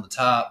cord around the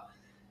top,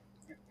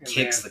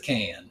 kicks the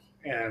can,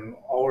 and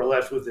all we're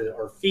left with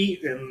are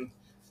feet, and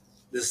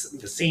the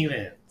scene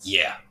ends.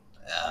 Yeah,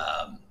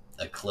 a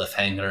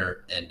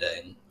cliffhanger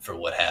ending for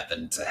what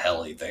happened to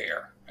Helly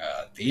there.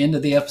 At the end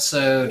of the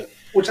episode,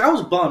 which I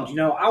was bummed.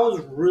 I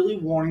was really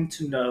wanting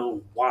to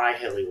know why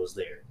Helly was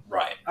there.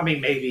 Right. I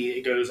mean, maybe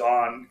it goes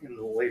on in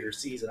the later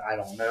season. I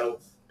don't know.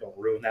 Don't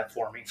ruin that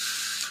for me.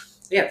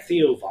 They had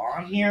Theo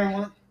Vaughn here.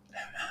 What?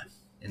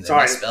 And they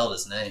misspelled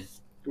his name.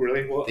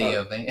 Really? Well,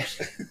 Theo Vaughn.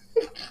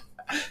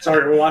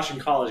 Sorry, we're watching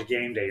College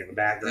Game Day in the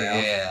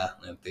background. Yeah,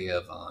 and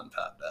Theo Vaughn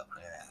popped up.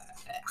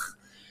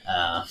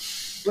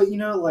 But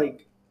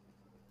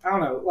I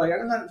don't know. Like,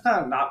 it's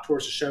not a knock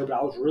towards the show, but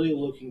I was really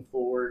looking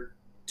forward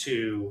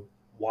to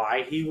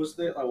why he was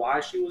there, like why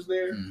she was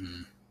there,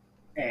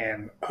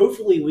 and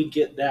hopefully we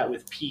get that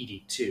with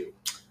Petey too.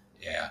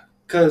 Yeah.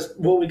 Because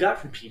what we got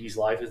from Petey's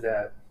life is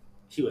that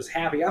he was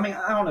happy. I mean,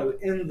 I don't know.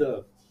 In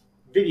the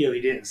video,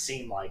 he didn't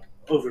seem like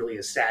overly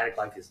ecstatic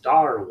like his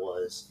daughter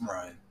was.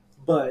 Right.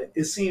 But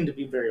it seemed to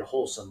be a very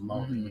wholesome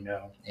moment,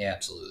 Yeah,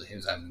 absolutely. He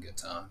was having a good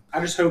time. I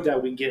just hope that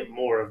we get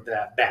more of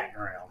that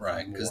background.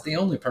 Right, because the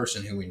only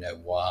person who we know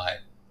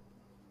why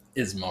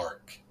is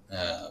Mark.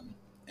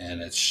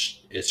 And it's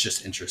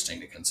just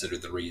interesting to consider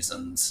the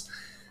reasons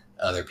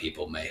other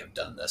people may have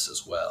done this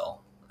as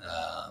well.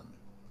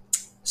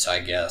 So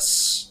I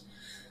guess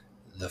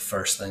the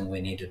first thing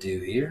we need to do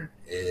here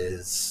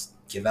is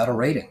give out a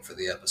rating for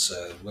the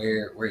episode.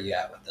 Where are you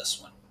at with this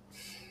one?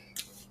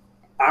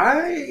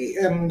 I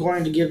am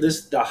going to give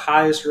this the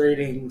highest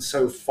rating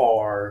so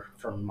far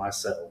from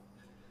myself.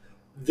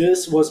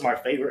 This was my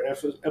favorite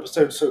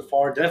episode so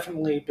far,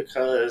 definitely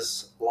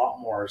because a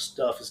lot more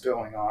stuff is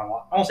going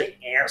on. I don't say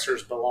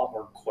answers, but a lot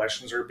more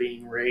questions are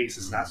being raised.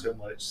 It's not so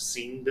much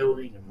scene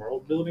building and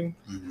world building.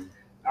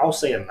 I'll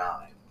say a 9.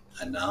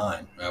 A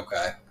 9,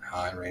 okay.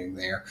 High rating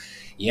there.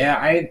 Yeah,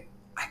 I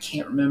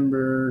can't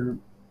remember.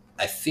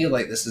 I feel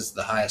like this is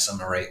the highest I'm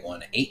going to rate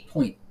one.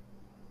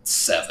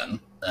 8.7.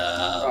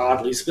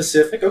 Oddly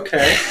specific.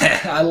 Okay.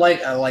 I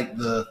like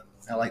the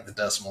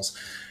decimals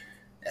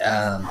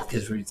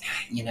because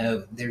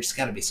there's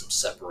got to be some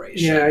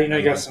separation. Yeah,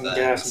 you got some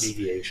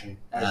deviation.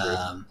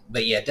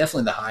 But yeah,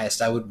 definitely the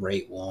highest. I would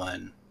rate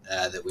one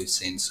that we've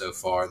seen so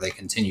far. They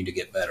continue to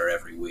get better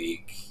every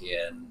week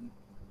and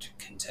to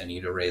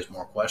continue to raise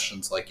more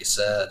questions, like you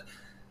said.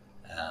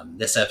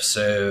 This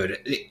episode,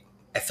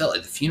 I felt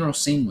like the funeral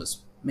scene was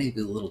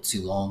maybe a little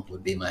too long,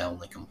 would be my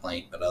only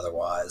complaint, but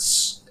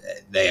otherwise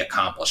they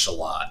accomplish a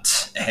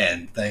lot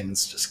and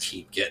things just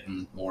keep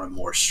getting more and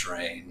more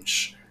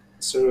strange.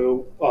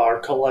 So our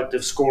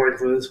collective scoring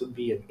for this would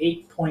be an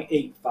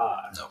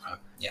 8.85. Okay.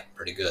 Yeah,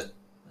 pretty good.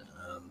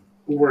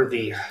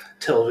 Worthy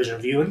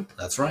television viewing.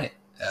 That's right.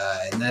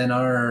 And then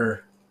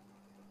our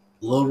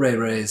Lil Ray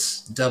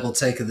Ray's double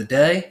take of the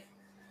day.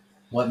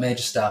 What made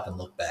you stop and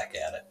look back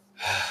at it?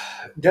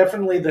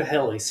 Definitely the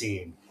Helly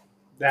scene.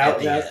 At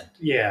the end.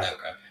 Yeah.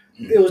 Okay.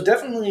 It was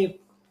definitely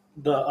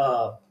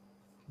the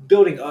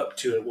building up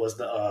to it was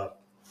the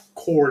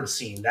cord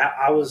scene. That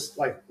I was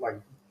like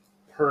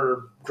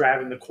her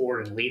grabbing the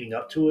cord and leading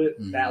up to it.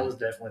 That was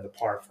definitely the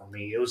part for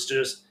me. It was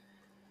just,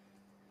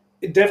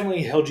 it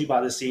definitely held you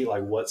by the seat,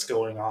 like what's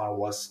going on,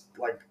 what's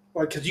like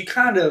because you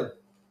kind of,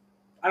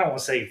 I don't want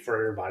to say for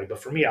everybody, but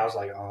for me, I was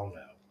like, oh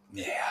no.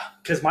 Yeah.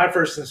 Because my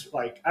first,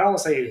 I don't want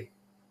to say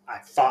I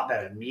thought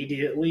that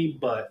immediately,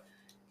 but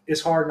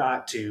it's hard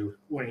not to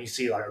when you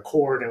see like a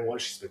cord and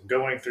what she's been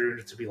going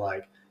through to be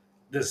like,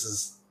 this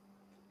is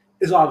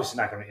obviously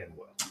not going to end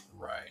well.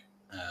 Right.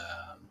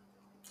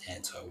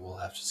 And so we'll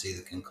have to see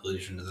the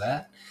conclusion to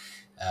that.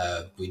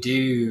 I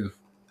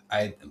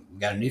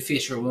got a new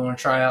feature we want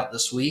to try out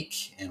this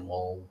week, and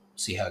we'll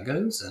see how it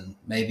goes and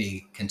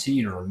maybe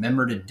continue to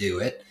remember to do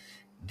it.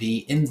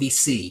 The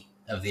MVC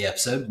of the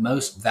episode,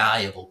 most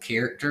valuable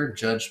character,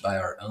 judged by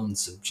our own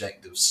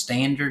subjective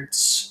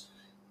standards.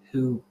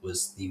 Who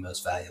was the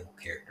most valuable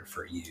character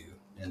for you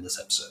in this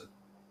episode?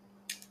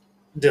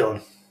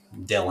 Dylan.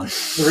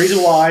 The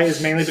reason why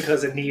is mainly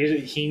because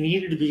he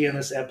needed to be in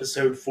this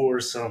episode for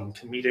some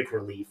comedic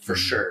relief, for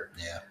sure.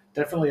 Yeah.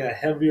 Definitely a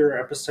heavier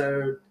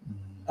episode,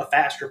 a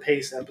faster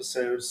paced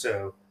episode,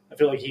 so I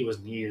feel like he was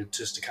needed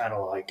just to kind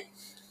of like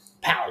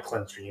palate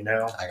cleanser,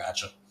 I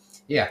gotcha.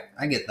 Yeah,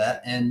 I get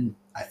that, and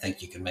I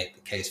think you can make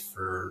the case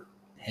for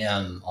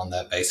him on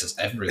that basis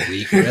every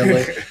week,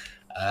 really.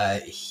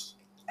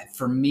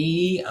 For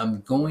me,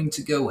 I'm going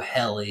to go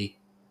Helly,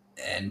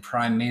 and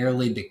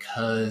primarily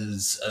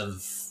because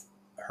of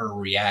her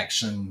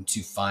reaction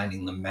to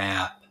finding the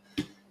map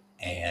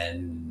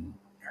and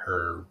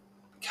her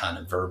kind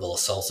of verbal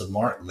assaults of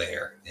Mark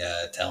there,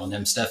 telling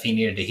him stuff he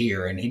needed to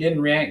hear, and he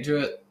didn't react to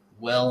it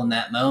well in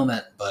that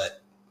moment,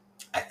 but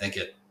I think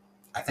it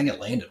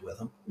landed with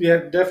him. Yeah,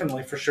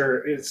 definitely, for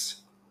sure. It's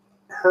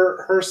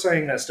her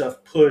saying that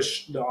stuff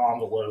pushed the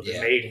envelope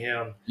and made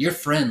him. Your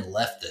friend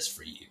left this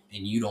for you,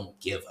 and you don't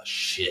give a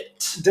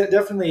shit.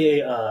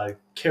 Definitely a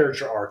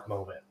character arc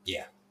moment.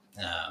 Yeah.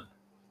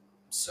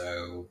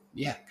 So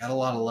yeah, got a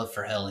lot of love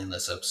for Helly in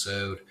this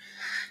episode.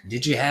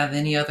 Did you have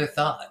any other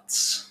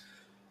thoughts?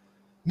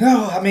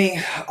 No, I mean,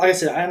 like I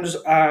said,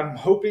 I'm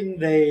hoping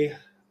they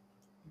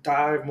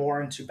dive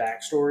more into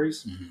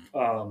backstories.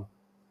 Mm-hmm.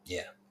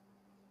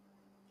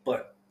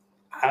 But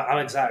I'm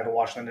excited to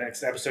watch the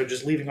next episode.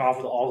 Just leaving off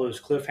with all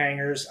those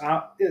cliffhangers,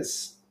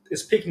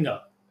 it's picking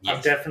up. Yes.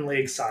 I'm definitely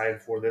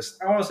excited for this.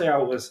 I want to say I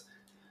was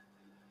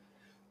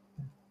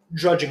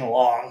drudging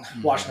along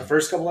watching the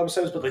first couple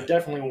episodes, but they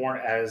definitely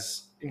weren't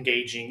as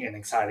engaging and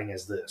exciting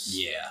as this.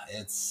 Yeah,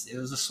 it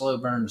was a slow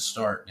burn to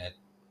start, and it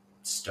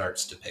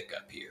starts to pick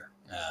up here.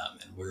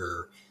 And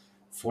we're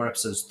 4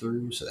 episodes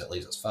through, so that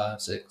leaves us 5,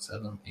 6,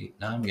 7, 8,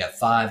 9. We got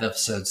 5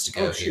 episodes to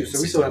go here.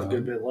 So we still have a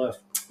good bit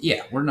left.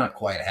 Yeah, we're not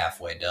quite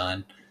halfway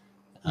done.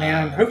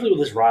 Man, hopefully with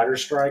this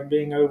writer's strike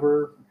being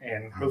over,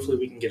 and hopefully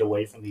we can get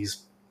away from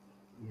these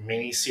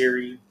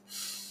mini-series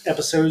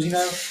episodes,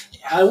 Yeah.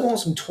 I want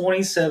some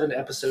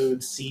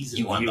 27-episode season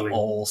You want viewing. The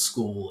old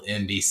school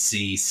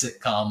NBC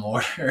sitcom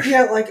order.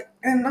 Yeah,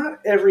 and not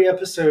every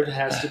episode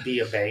has to be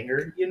a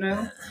banger,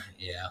 Yeah.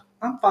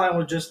 I'm fine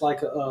with just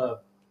like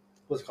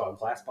what's it called, a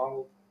glass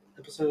bottle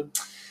episode?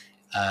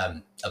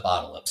 A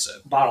bottle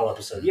episode. Bottle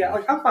episode.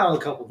 Yeah, I'm fine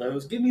with a couple of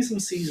those. Give me some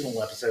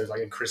seasonal episodes,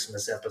 like a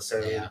Christmas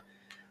episode. Yeah.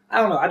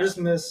 I don't know. I just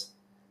miss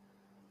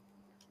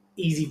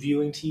easy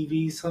viewing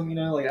TV.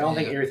 I don't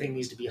think everything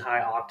needs to be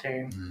high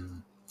octane.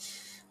 Mm.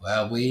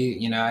 Well,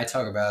 I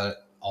talk about it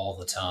all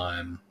the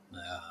time.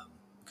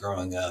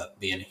 Growing up,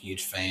 being a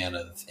huge fan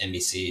of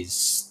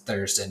NBC's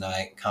Thursday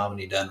night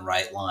comedy done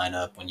right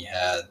lineup when you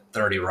had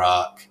 30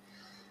 Rock,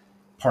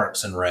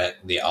 Parks and Rec,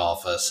 The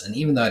Office, and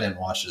even though I didn't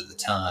watch it at the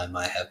time,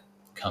 I have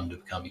come to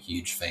become a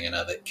huge fan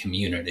of it.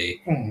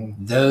 Community.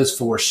 Mm-hmm. Those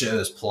 4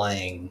 shows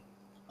playing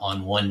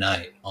on one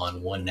night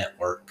on one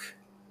network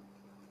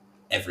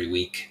every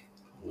week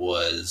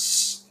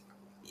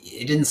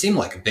it didn't seem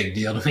like a big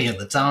deal to me at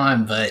the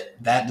time, but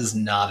that does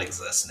not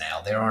exist now.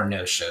 There are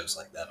no shows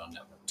like that on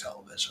network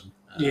television.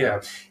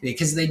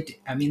 Because they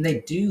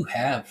do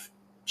have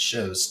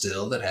shows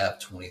still that have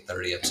 20,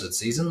 30 episode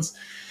seasons.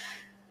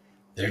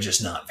 They're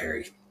just not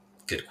very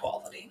good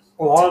quality.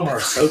 A lot of them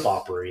are soap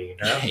opera,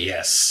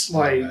 Yes.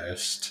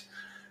 Almost.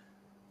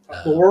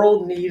 The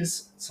world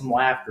needs some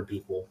laughter,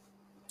 people.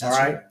 All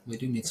right? We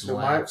do need some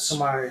laughs. So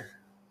my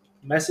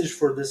message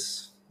for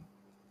this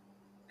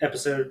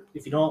episode,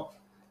 if you don't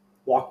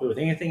walk away with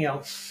anything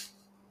else,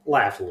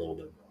 laugh a little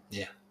bit more.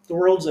 Yeah. The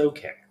world's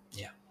okay.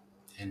 Yeah.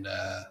 And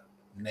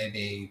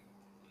maybe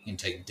you can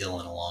take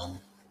Dylan along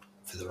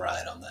for the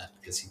ride on that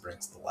because he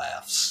brings the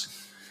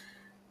laughs.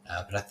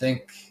 But I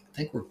think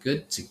we're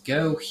good to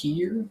go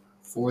here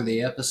for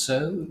the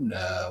episode.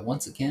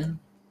 Once again,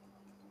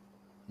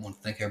 I want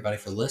to thank everybody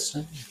for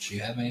listening. Do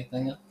you have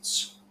anything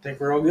else? I think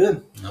we're all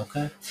good.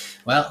 Okay.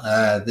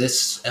 Well,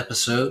 this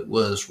episode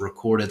was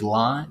recorded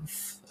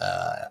live.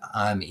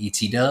 I'm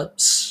E.T.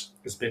 Dubs.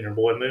 It's been your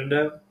boy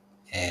Moondub.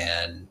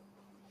 And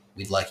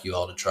we'd like you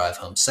all to drive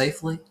home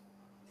safely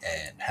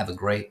and have a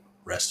great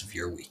rest of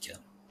your weekend.